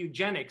race through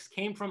eugenics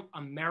came from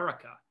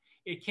America.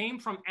 It came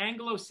from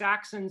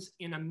Anglo-Saxons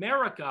in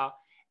America.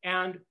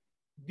 And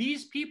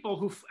these people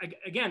who,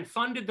 again,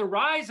 funded the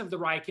rise of the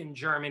Reich in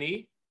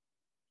Germany,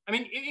 I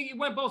mean, it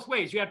went both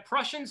ways. You had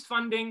Prussians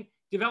funding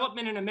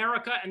development in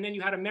America, and then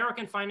you had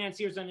American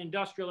financiers and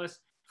industrialists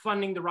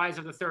funding the rise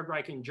of the Third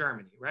Reich in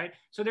Germany, right?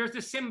 So there's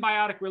this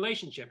symbiotic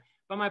relationship.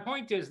 But my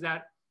point is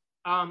that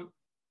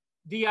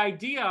the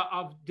idea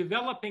of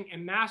developing a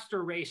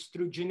master race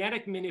through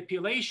genetic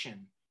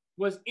manipulation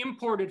was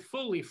imported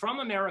fully from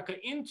America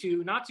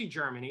into Nazi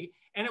Germany,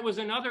 and it was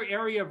another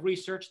area of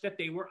research that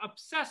they were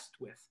obsessed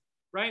with,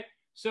 right?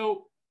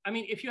 So, I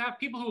mean, if you have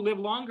people who live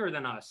longer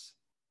than us,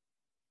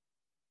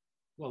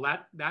 well,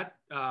 that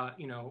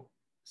you know,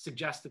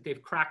 suggests that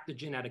they've cracked the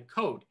genetic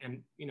code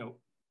and, you know,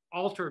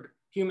 altered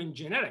human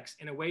genetics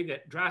in a way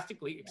that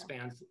drastically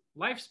expands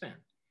lifespan.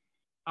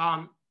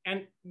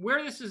 And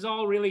where this is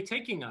all really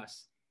taking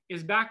us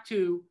is back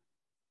to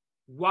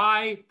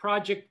why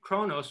Project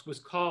Kronos was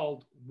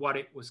called what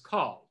it was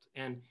called.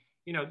 And,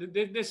 you know,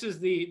 this is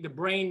the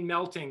brain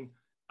melting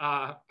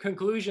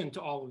conclusion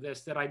to all of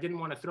this that I didn't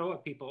want to throw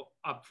at people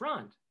up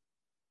front.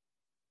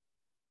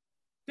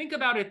 Think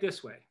about it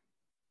this way.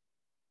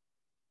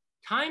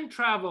 Time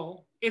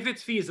travel, if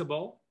it's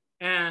feasible,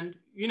 and,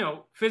 you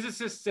know,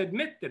 physicists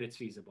admit that it's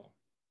feasible.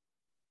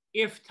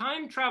 If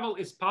time travel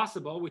is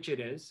possible, which it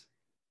is,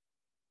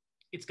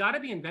 it's got to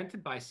be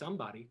invented by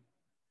somebody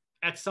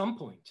at some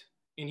point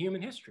in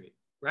human history,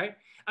 right?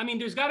 I mean,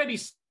 there's got to be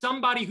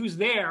somebody who's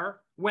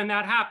there when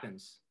that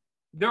happens.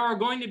 There are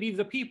going to be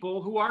the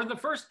people who are the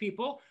first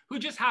people who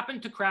just happen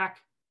to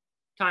crack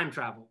time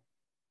travel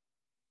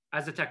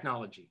as a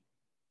technology.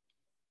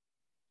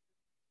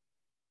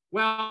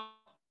 Well,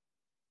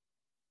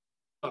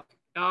 look,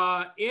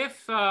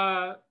 if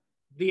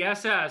the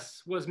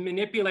SS was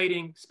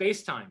manipulating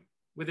space-time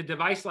with a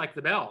device like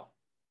the Bell,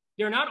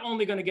 they're not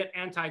only going to get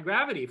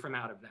anti-gravity from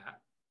out of that,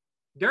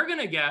 they're going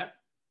to get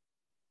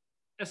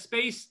a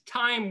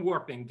space-time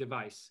warping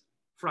device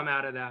from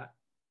out of that.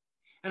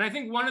 And I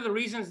think one of the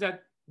reasons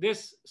that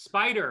this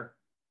spider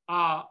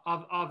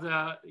of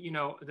the, you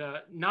know,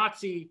 the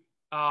Nazi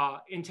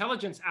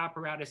intelligence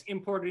apparatus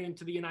imported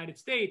into the United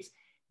States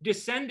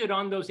descended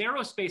on those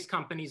aerospace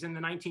companies in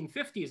the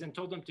 1950s and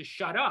told them to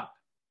shut up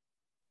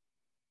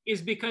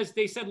is because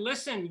they said,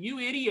 listen, you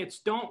idiots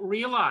don't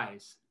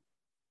realize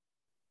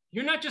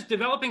You're not just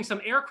developing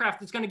some aircraft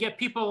that's going to get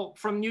people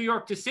from New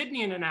York to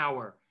Sydney in an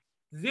hour.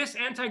 This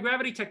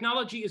anti-gravity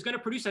technology is going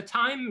to produce a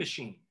time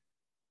machine.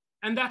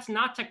 And that's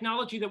not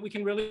technology that we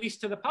can release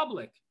to the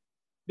public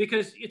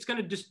because it's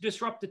going to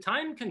disrupt the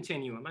time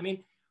continuum. I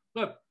mean,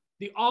 look,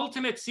 the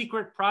ultimate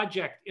secret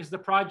project is the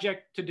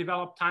project to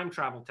develop time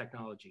travel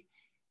technology.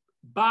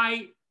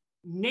 By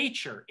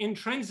nature,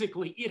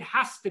 intrinsically, it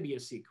has to be a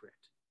secret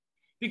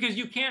because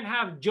you can't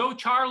have Joe,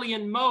 Charlie,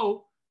 and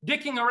Mo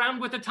dicking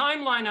around with a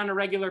timeline on a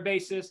regular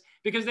basis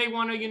because they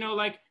want to, you know,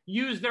 like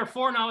use their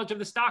foreknowledge of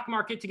the stock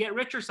market to get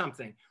rich or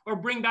something, or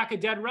bring back a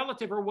dead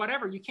relative or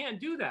whatever. You can't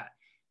do that.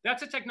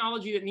 That's a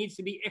technology that needs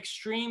to be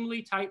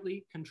extremely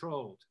tightly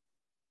controlled.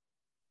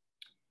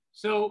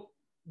 So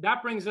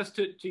that brings us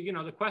to you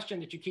know, the question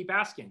that you keep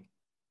asking.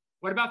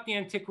 What about the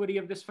antiquity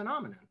of this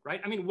phenomenon,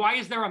 right? I mean, why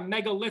is there a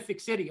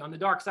megalithic city on the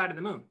dark side of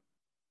the moon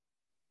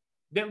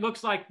that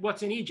looks like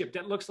what's in Egypt,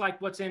 that looks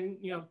like what's in,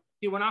 you know,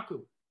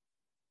 Tiwanaku?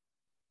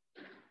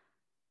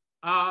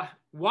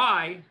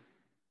 Why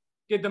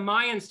did the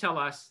Mayans tell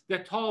us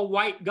that tall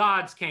white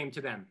gods came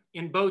to them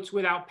in boats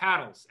without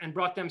paddles and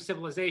brought them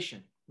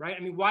civilization, right? I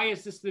mean, why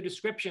is this the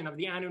description of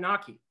the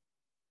Anunnaki?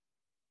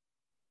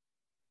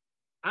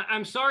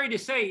 I'm sorry to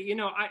say, you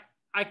know,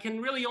 I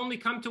can really only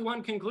come to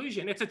one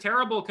conclusion. It's a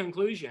terrible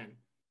conclusion,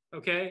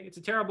 okay? It's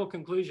a terrible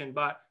conclusion,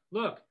 but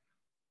look,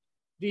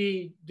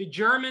 the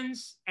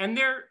Germans and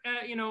their,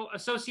 you know,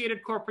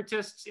 associated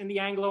corporatists in the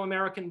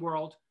Anglo-American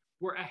world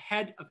were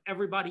ahead of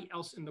everybody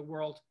else in the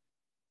world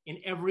in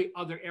every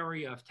other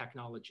area of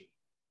technology.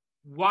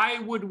 Why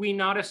would we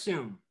not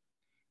assume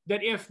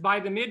that if by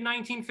the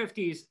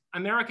mid-1950s,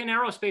 American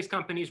aerospace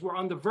companies were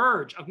on the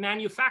verge of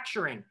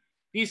manufacturing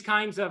these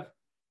kinds of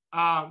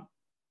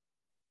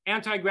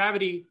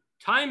anti-gravity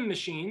time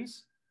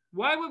machines,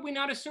 why would we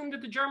not assume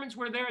that the Germans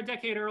were there a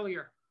decade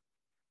earlier?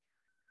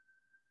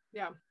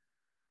 Yeah.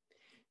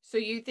 So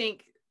you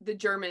think the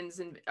Germans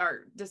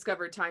are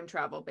discovered time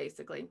travel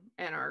basically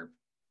and are...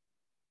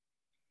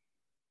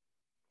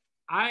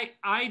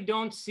 I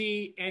don't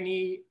see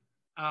any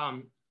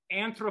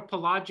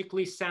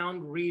anthropologically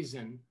sound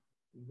reason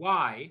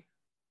why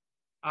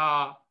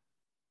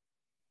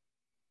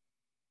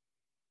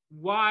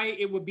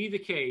it would be the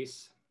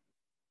case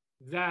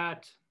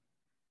that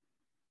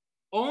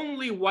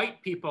only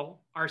white people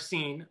are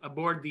seen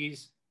aboard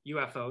these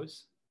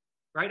UFOs,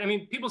 right? I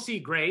mean, people see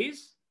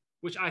grays,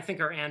 which I think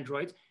are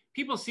androids.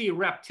 People see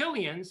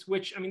reptilians,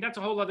 which, I mean, that's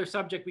a whole other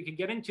subject we could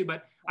get into,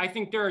 but I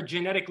think they're a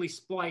genetically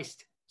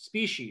spliced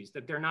species,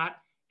 that they're not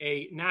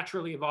a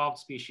naturally evolved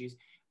species.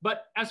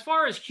 But as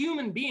far as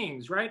human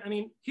beings, right? I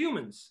mean,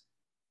 humans,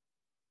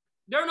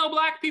 there are no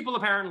black people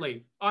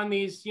apparently on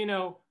these, you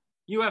know,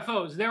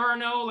 UFOs. There are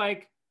no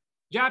like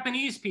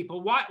Japanese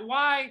people.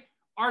 Why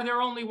are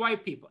there only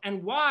white people?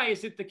 And why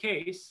is it the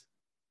case?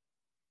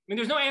 I mean,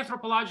 there's no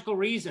anthropological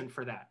reason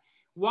for that.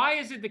 Why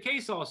is it the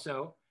case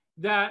also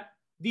that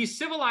these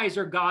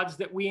civilizer gods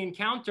that we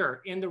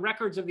encounter in the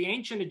records of the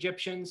ancient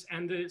Egyptians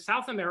and the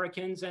South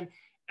Americans and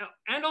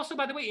also,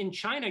 by the way, in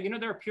China, you know,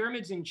 there are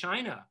pyramids in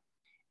China,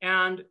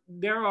 and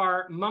there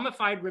are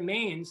mummified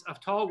remains of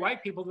tall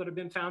white people that have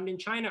been found in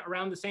China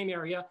around the same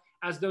area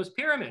as those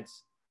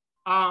pyramids.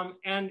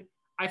 And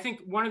I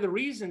think one of the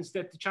reasons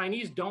that the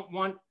Chinese don't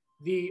want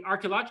the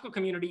archaeological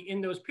community in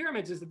those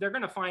pyramids is that they're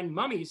going to find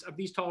mummies of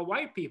these tall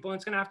white people, and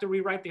it's going to have to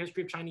rewrite the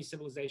history of Chinese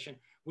civilization,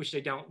 which they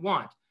don't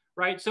want,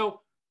 right?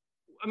 So,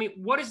 I mean,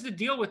 what is the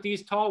deal with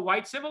these tall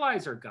white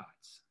civilizer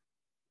gods?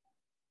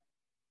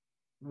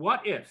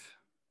 What if?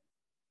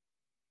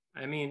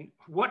 I mean,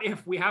 what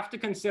if we have to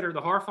consider the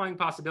horrifying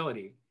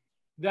possibility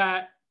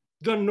that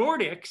the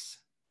Nordics,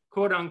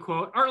 quote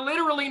unquote, are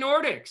literally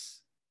Nordics?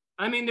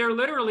 I mean, they're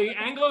literally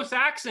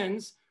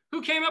Anglo-Saxons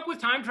who came up with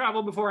time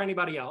travel before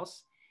anybody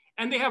else,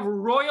 and they have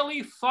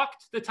royally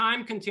fucked the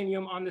time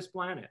continuum on this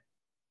planet.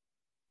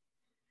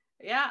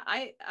 Yeah,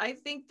 I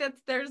think that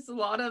there's a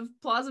lot of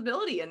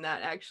plausibility in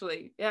that,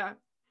 actually. Yeah,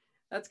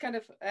 that's kind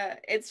of,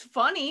 it's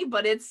funny,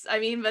 but it's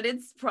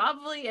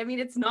probably, I mean,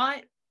 it's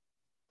not,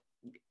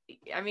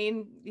 I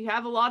mean, you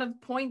have a lot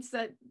of points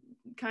that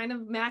kind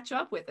of match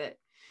up with it.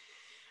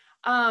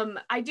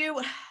 I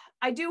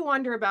do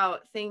wonder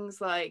about things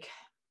like,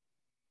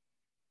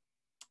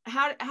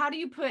 how do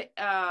you put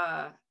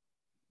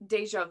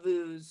deja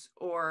vus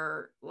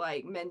or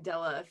like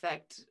Mandela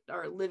effect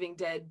or living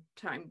dead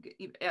time,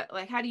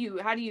 like how do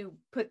you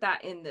put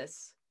that in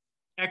this?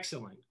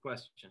 Excellent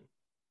question.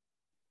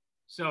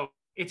 So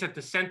it's at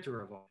the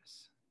center of all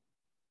this.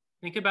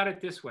 Think about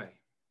it this way.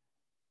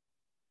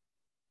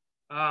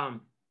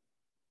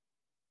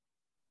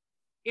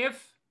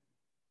 If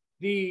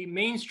the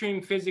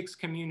mainstream physics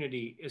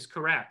community is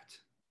correct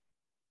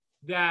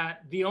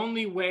that the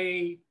only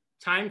way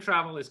time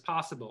travel is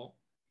possible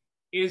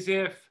is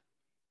if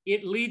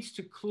it leads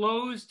to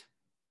closed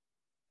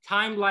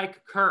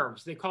time-like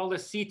curves. They call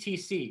this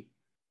CTC,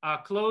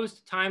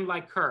 closed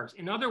time-like curves.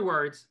 In other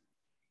words,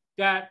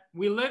 that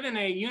we live in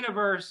a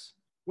universe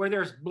where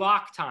there's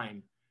block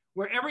time,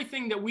 where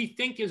everything that we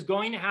think is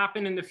going to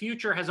happen in the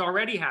future has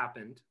already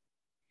happened.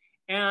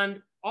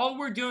 And all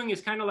we're doing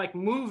is kind of like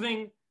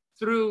moving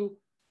through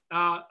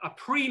a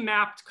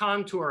pre-mapped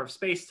contour of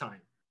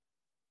space-time.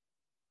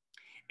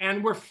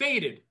 And we're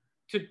fated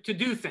to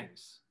do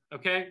things,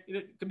 okay?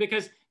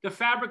 Because the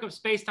fabric of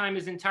space-time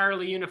is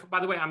entirely uniform. By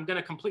the way, I'm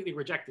gonna completely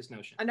reject this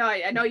notion.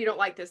 I know you don't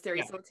like this theory,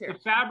 Yeah. so let's hear it. The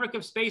fabric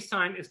of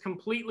space-time is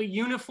completely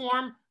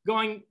uniform,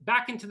 going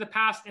back into the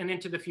past and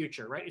into the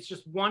future, right? It's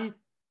just one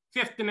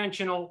fifth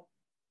dimensional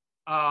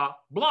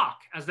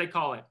block, as they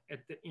call it,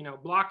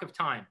 block of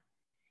time.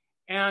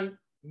 And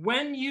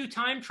when you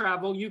time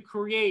travel, you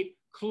create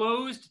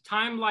closed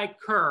time-like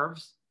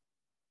curves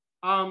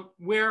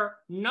where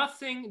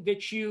nothing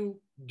that you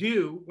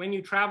do when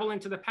you travel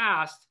into the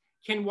past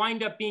can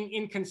wind up being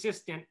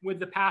inconsistent with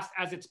the past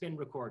as it's been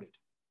recorded.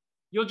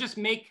 You'll just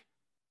make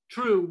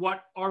true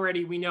what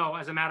already we know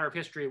as a matter of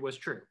history was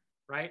true,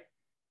 right?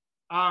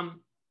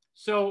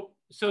 So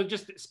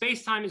just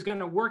space-time is going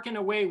to work in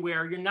a way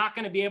where you're not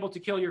going to be able to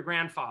kill your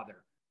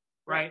grandfather,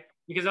 right?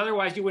 Because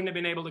otherwise you wouldn't have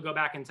been able to go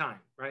back in time,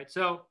 right?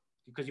 So,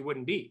 because you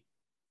wouldn't be.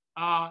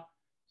 And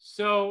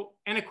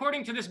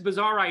according to this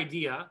bizarre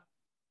idea,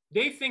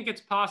 they think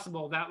it's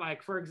possible that,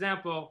 like, for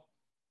example,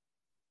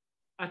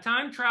 a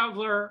time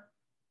traveler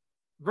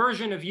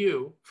version of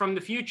you from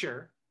the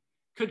future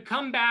could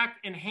come back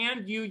and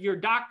hand you your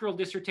doctoral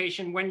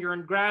dissertation when you're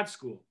in grad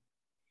school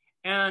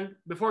and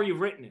before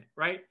you've written it,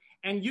 right?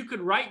 And you could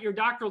write your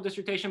doctoral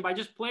dissertation by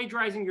just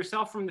plagiarizing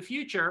yourself from the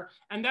future.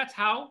 And that's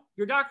how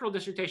your doctoral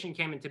dissertation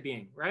came into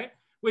being, right?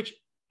 Which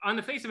on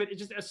the face of it, it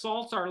just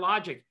assaults our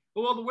logic.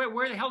 Well,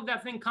 where the hell did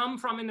that thing come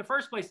from in the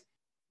first place?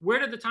 Where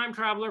did the time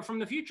traveler from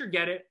the future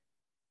get it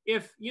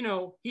if,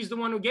 he's the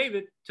one who gave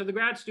it to the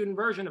grad student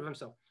version of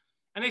himself?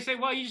 And they say,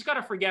 well, you just got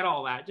to forget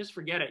all that. Just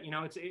forget it.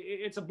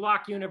 It's a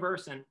block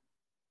universe. And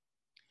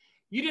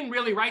you didn't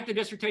really write the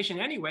dissertation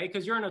anyway,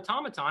 because you're an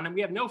automaton and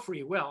we have no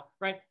free will,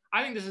 right?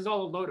 I think this is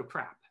all a load of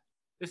crap.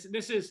 This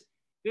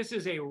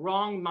is a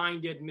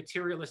wrong-minded,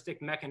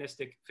 materialistic,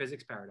 mechanistic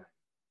physics paradigm.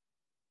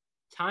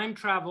 Time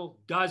travel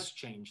does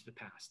change the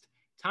past.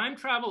 Time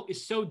travel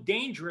is so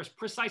dangerous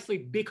precisely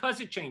because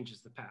it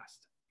changes the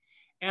past.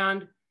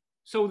 And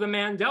so the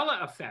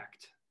Mandela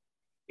effect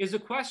is a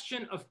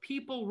question of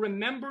people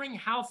remembering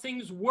how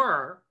things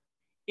were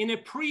in a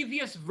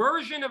previous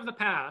version of the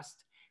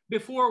past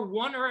before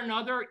one or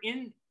another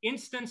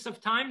instance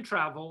of time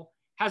travel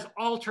has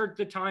altered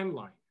the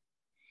timeline.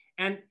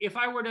 And if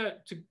I were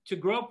to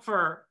grope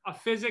for a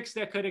physics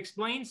that could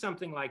explain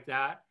something like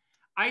that,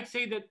 I'd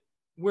say that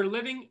we're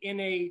living in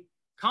a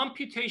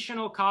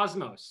computational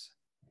cosmos.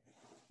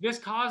 This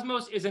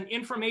cosmos is an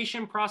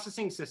information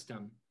processing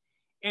system,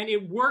 and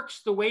it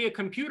works the way a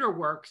computer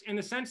works in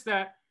the sense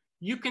that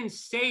you can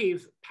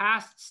save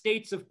past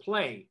states of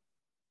play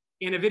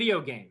in a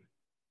video game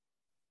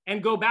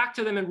and go back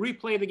to them and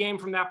replay the game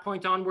from that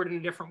point onward in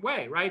a different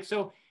way, right?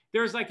 So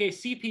there's like a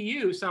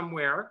CPU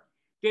somewhere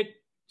that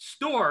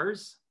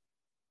stores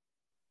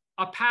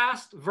a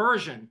past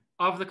version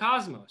of the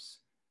cosmos.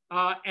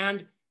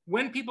 And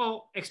when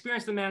people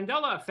experience the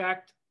Mandela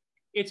effect,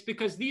 it's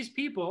because these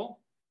people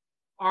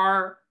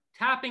are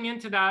tapping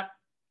into that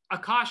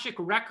Akashic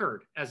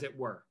record, as it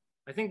were.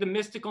 I think the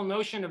mystical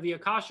notion of the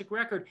Akashic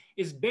record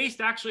is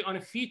based actually on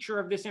a feature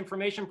of this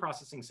information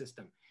processing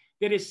system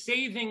that is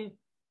saving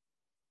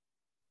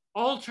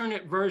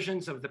alternate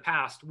versions of the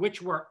past,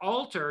 which were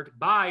altered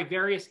by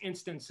various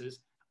instances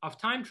of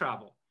time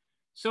travel.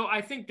 So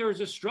I think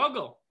there's a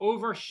struggle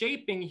over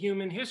shaping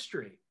human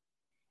history,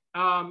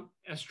 a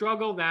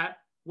struggle that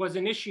was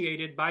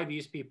initiated by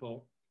these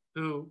people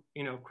who,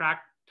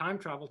 cracked time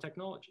travel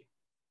technology.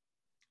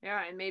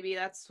 Yeah, and maybe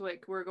that's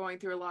like we're going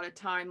through a lot of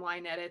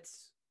timeline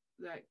edits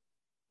that,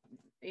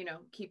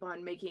 keep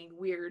on making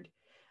weird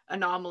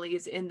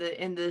anomalies in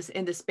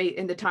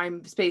the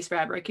time space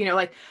fabric.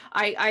 Like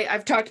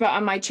I've talked about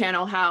on my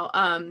channel how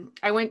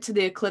I went to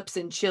the eclipse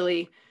in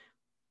Chile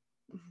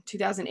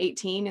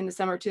 2018, in the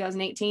summer of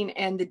 2018,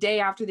 and the day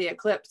after the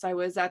eclipse I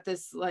was at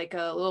this like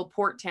a little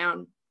port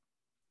town,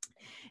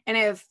 and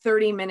I have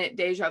 30-minute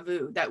deja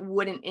vu that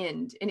wouldn't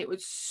end, and it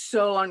was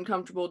so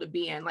uncomfortable to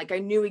be in. Like I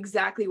knew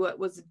exactly what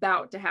was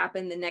about to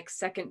happen the next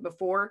second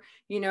before,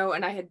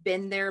 and I had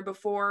been there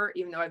before,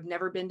 even though I've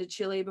never been to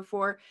Chile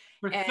before.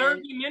 For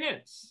 30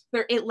 minutes.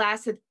 It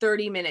lasted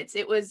 30 minutes.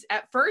 It was,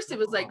 at first it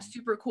was like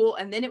super cool,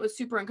 and then it was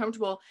super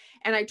uncomfortable.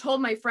 And I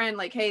told my friend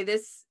like, hey,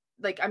 this,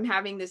 like I'm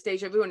having this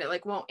deja vu and it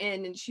like won't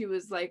end. And she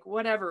was like,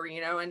 whatever,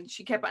 and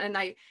she kept on, and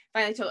I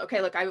finally told her,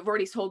 okay, look, I've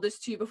already told this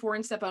to you before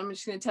and stuff. I'm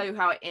just going to tell you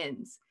how it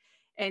ends.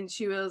 And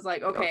she was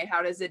like, okay,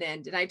 how does it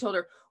end? And I told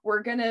her,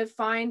 we're going to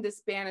find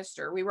this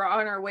banister. We were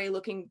on our way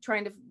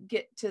trying to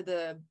get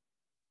to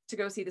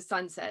go see the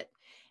sunset.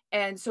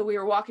 And so we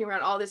were walking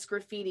around all this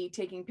graffiti,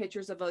 taking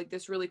pictures of like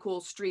this really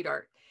cool street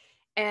art.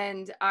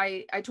 And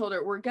I told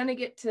her, we're going to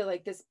get to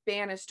like this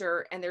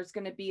banister, and there's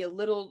going to be a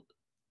little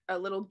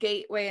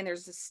gateway, and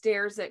there's the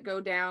stairs that go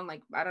down,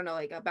 like, I don't know,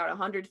 like about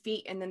 100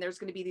 feet. And then there's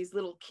going to be these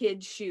little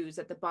kid shoes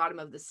at the bottom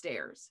of the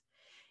stairs.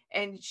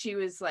 And she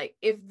was like,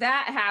 if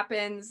that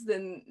happens,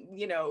 then,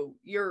 you know,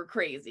 you're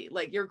crazy,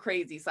 like you're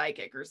crazy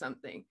psychic or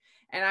something.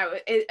 And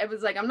I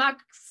was like, I'm not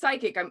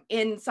psychic, I'm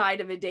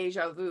inside of a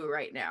deja vu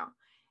right now.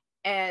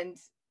 And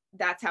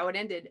that's how it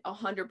ended.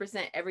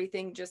 100%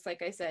 everything, just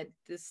like I said,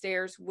 the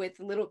stairs with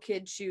little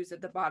kid shoes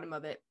at the bottom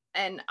of it.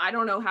 And I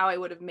don't know how I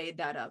would have made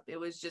that up. It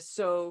was just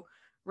so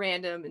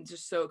random and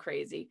just so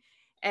crazy.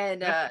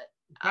 And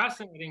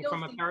fascinating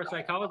from a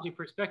parapsychology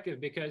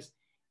perspective, because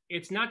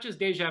it's not just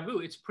deja vu,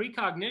 it's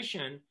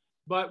precognition.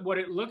 But what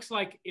it looks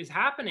like is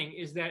happening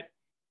is that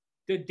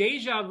the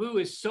deja vu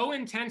is so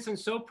intense and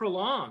so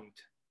prolonged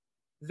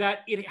that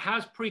it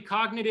has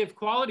precognitive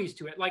qualities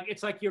to it. Like,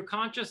 it's like your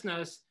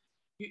consciousness,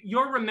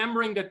 you're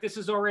remembering that this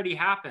has already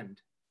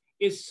happened,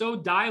 is so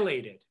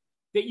dilated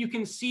that you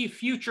can see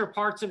future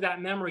parts of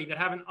that memory that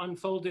haven't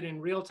unfolded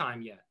in real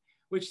time yet,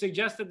 which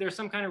suggests that there's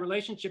some kind of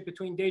relationship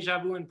between deja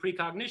vu and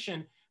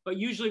precognition. But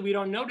usually we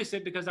don't notice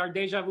it because our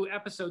deja vu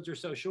episodes are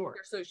so short.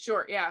 They're so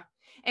short, yeah.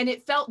 And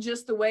it felt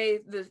just the way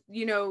the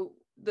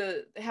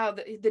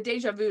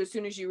deja vu, as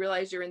soon as you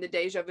realize you're in the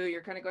deja vu,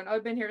 you're kind of going, oh,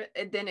 I've been here,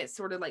 and then it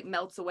sort of like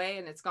melts away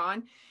and it's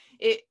gone.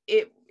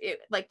 It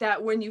like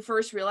that, when you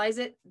first realize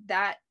it,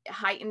 that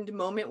heightened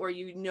moment where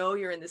you know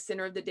you're in the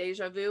center of the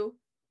deja vu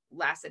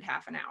lasted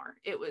half an hour.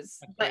 It was,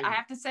 but I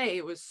have to say,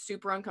 it was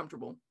super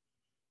uncomfortable.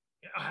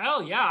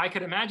 Hell yeah, I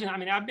could imagine. I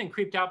mean, I've been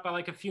creeped out by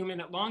like a few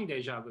minute long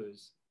deja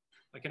vus.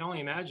 I can only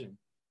imagine.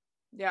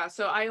 Yeah,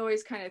 so I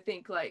always kind of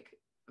think, like,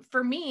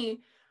 for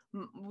me,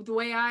 the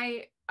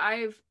way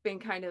I've been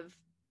kind of,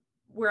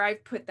 where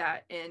I've put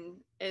that in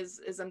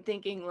is I'm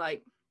thinking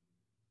like,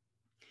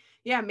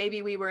 yeah,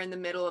 maybe we were in the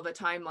middle of a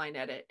timeline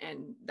edit,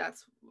 and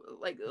that's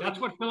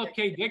what Philip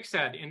K. Dick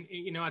said in,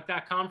 you know, at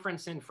that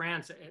conference in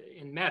France,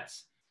 in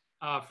Metz,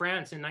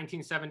 France in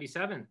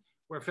 1977,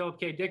 where Philip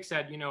K. Dick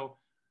said, you know,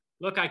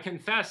 look, I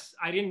confess,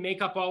 I didn't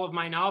make up all of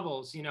my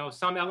novels. You know,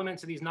 some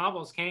elements of these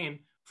novels came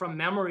from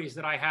memories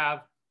that I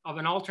have of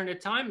an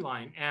alternate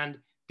timeline, and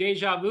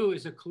deja vu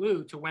is a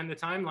clue to when the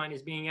timeline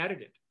is being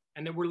edited,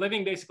 and that we're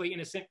living basically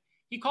in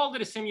he called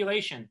it a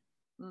simulation.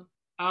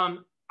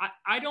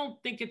 I don't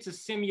think it's a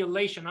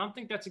simulation. I don't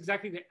think that's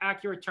exactly the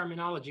accurate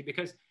terminology,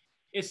 because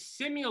a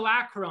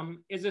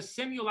simulacrum is a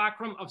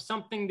simulacrum of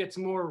something that's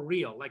more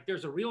real. Like,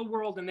 there's a real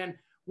world, and then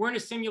we're in a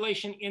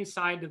simulation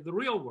inside of the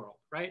real world,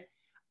 right?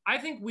 I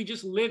think we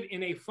just live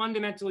in a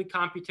fundamentally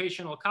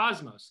computational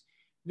cosmos.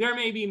 There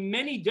may be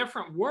many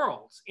different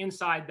worlds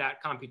inside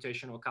that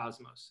computational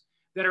cosmos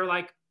that are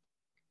like,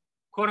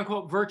 quote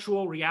unquote,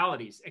 virtual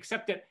realities,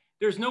 except that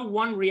there's no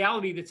one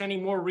reality that's any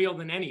more real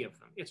than any of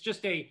them. It's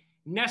just a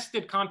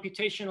nested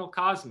computational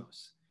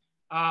cosmos.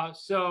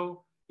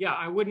 So yeah,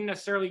 I wouldn't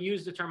necessarily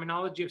use the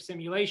terminology of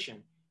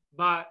simulation,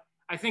 but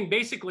I think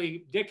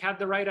basically Dick had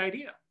the right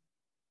idea.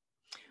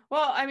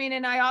 Well, I mean,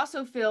 and I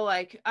also feel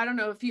like, I don't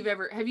know if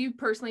have you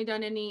personally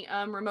done any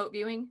remote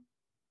viewing?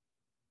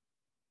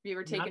 Have you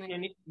ever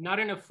taken not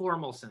in a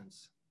formal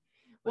sense.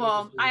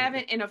 Well, I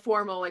haven't in a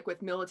formal, like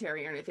with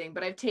military or anything,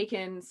 but I've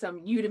taken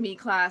some Udemy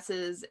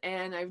classes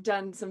and I've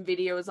done some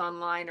videos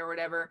online or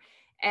whatever.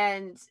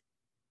 And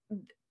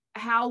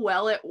how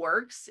well it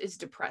works is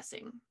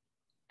depressing.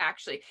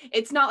 Actually,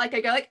 it's not like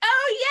I go like,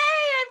 oh, yay,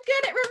 I'm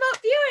good at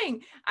remote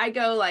viewing. I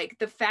go like,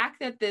 the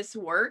fact that this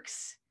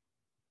works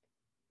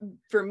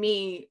for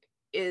me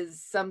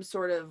is some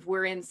sort of,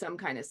 we're in some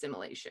kind of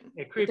simulation.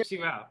 It creeps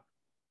you out.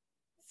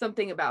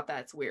 Something about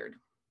that's weird.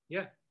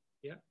 Yeah.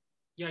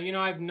 You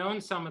know, I've known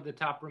some of the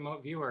top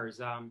remote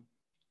viewers. I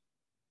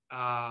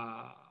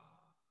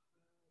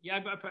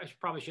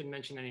probably shouldn't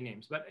mention any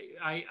names, but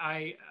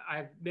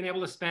I've been able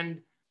to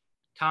spend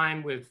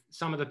time with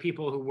some of the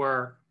people who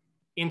were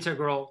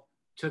integral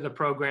to the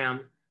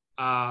program,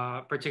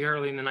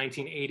 particularly in the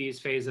 1980s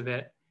phase of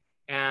it,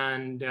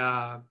 and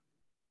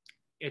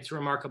it's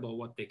remarkable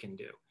what they can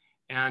do.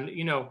 And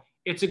you know,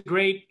 it's a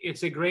great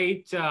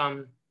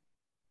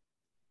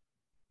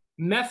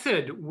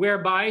method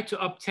whereby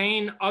to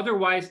obtain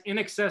otherwise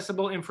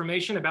inaccessible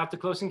information about the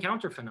close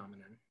encounter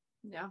phenomenon.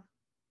 Yeah.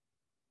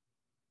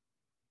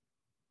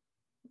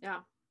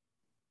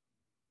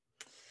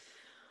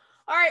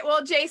 All right,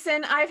 well,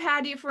 Jason, I've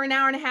had you for an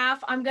hour and a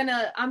half. I'm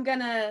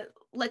gonna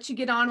let you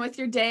get on with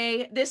your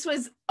day. This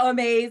was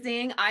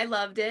amazing. I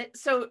loved it.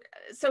 So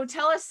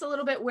tell us a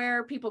little bit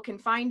where people can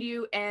find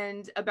you,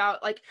 and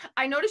about, like,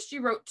 I noticed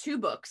you wrote 2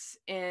 books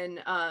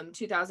in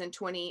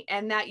 2020,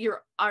 and that you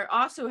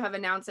also have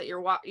announced that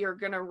you're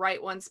gonna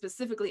write one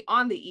specifically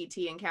on the ET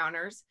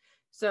encounters.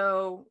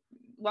 So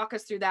walk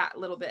us through that a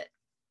little bit.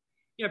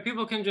 Yeah,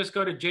 people can just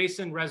go to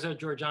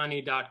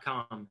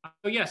jasonrezajorjani.com.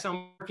 So yes,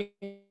 I'm working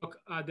on a book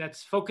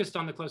that's focused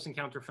on the close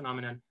encounter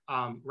phenomenon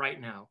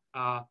right now.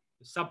 The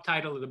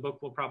subtitle of the book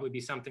will probably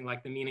be something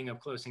like The Meaning of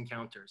Close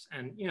Encounters.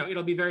 And, you know,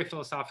 it'll be very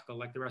philosophical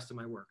like the rest of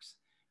my works.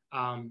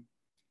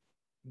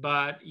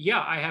 But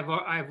yeah,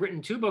 I've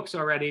written 2 books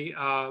already.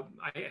 I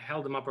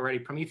held them up already,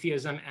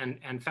 Prometheism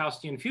and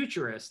Faustian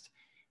Futurist,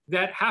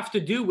 that have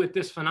to do with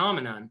this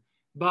phenomenon.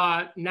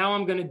 But now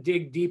I'm going to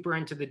dig deeper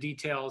into the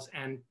details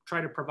and try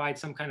to provide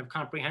some kind of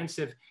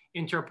comprehensive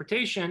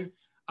interpretation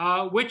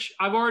which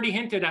I've already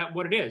hinted at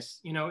what it is,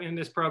 in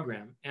this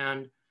program.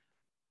 And,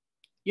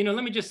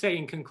 let me just say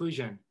in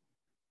conclusion,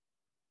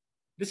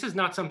 this is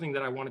not something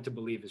that I wanted to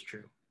believe is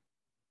true.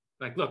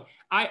 Like, look,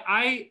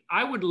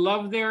 I would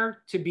love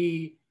there to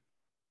be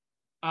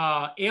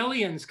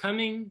aliens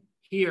coming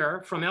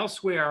here from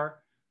elsewhere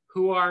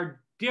who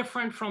are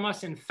different from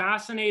us in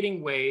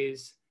fascinating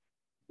ways.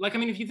 Like, I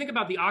mean, if you think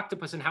about the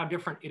octopus and how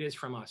different it is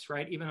from us,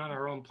 right? Even on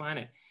our own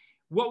planet,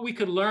 what we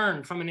could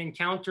learn from an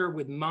encounter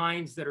with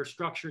minds that are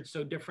structured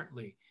so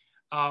differently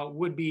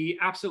would be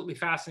absolutely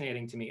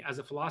fascinating to me as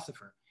a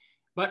philosopher.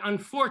 But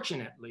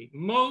unfortunately,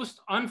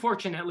 most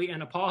unfortunately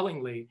and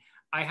appallingly,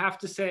 I have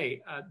to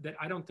say that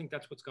I don't think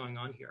that's what's going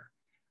on here.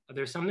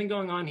 There's something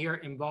going on here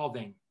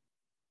involving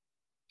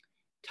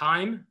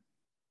time,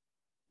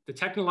 the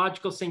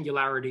technological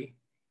singularity,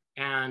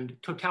 and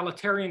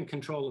totalitarian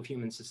control of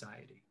human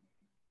society.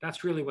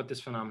 That's really what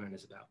this phenomenon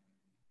is about.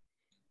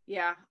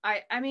 Yeah,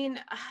 I mean,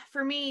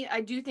 for me,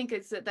 I do think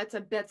that's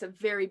a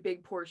very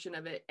big portion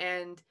of it,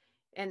 and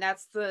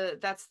that's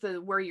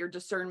the where your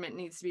discernment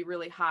needs to be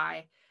really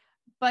high.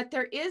 But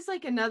there is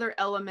like another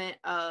element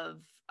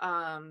of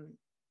I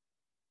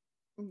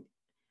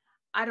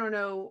don't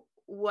know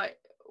what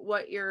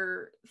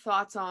your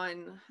thoughts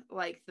on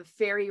like the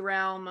fairy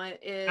realm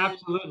is.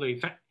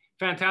 Absolutely.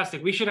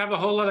 Fantastic. We should have a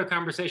whole other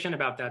conversation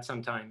about that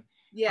sometime.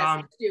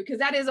 Yes, let's do, because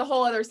that is a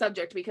whole other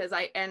subject, because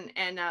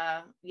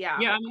yeah.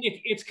 Yeah, I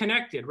mean, it's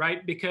connected,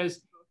 right?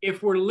 Because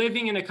if we're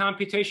living in a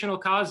computational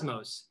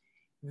cosmos,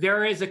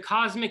 there is a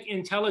cosmic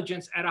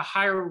intelligence at a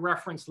higher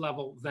reference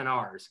level than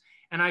ours.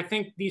 And I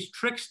think these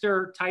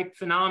trickster type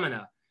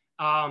phenomena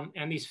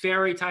and these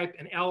fairy type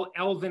and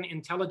elven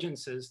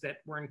intelligences that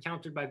were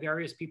encountered by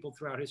various people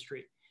throughout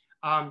history,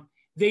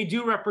 they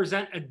do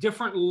represent a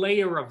different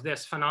layer of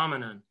this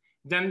phenomenon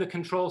than the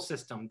control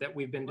system that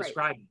we've been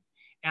describing.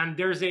 And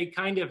there's a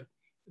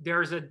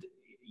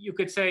you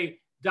could say,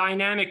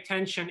 dynamic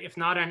tension, if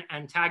not an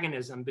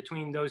antagonism,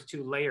 between those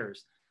two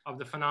layers of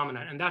the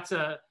phenomenon. And that's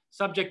a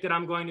subject that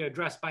I'm going to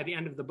address by the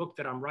end of the book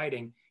that I'm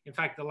writing. In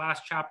fact, the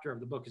last chapter of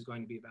the book is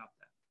going to be about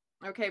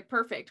that. Okay,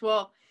 perfect.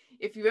 Well,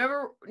 if you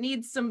ever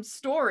need some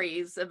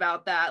stories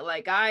about that,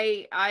 like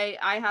I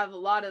have a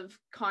lot of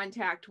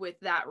contact with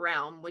that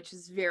realm, which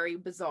is very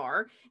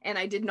bizarre. And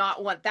I did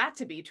not want that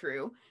to be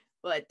true,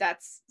 but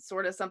that's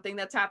sort of something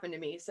that's happened to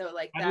me. So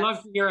like, I'd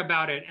love to hear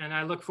about it. And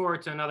I look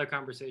forward to another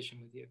conversation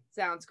with you.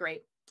 Sounds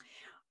great.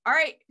 All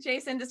right,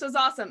 Jason, this was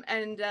awesome.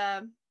 And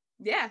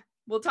yeah,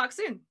 we'll talk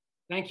soon.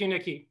 Thank you,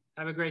 Nikki.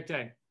 Have a great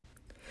day.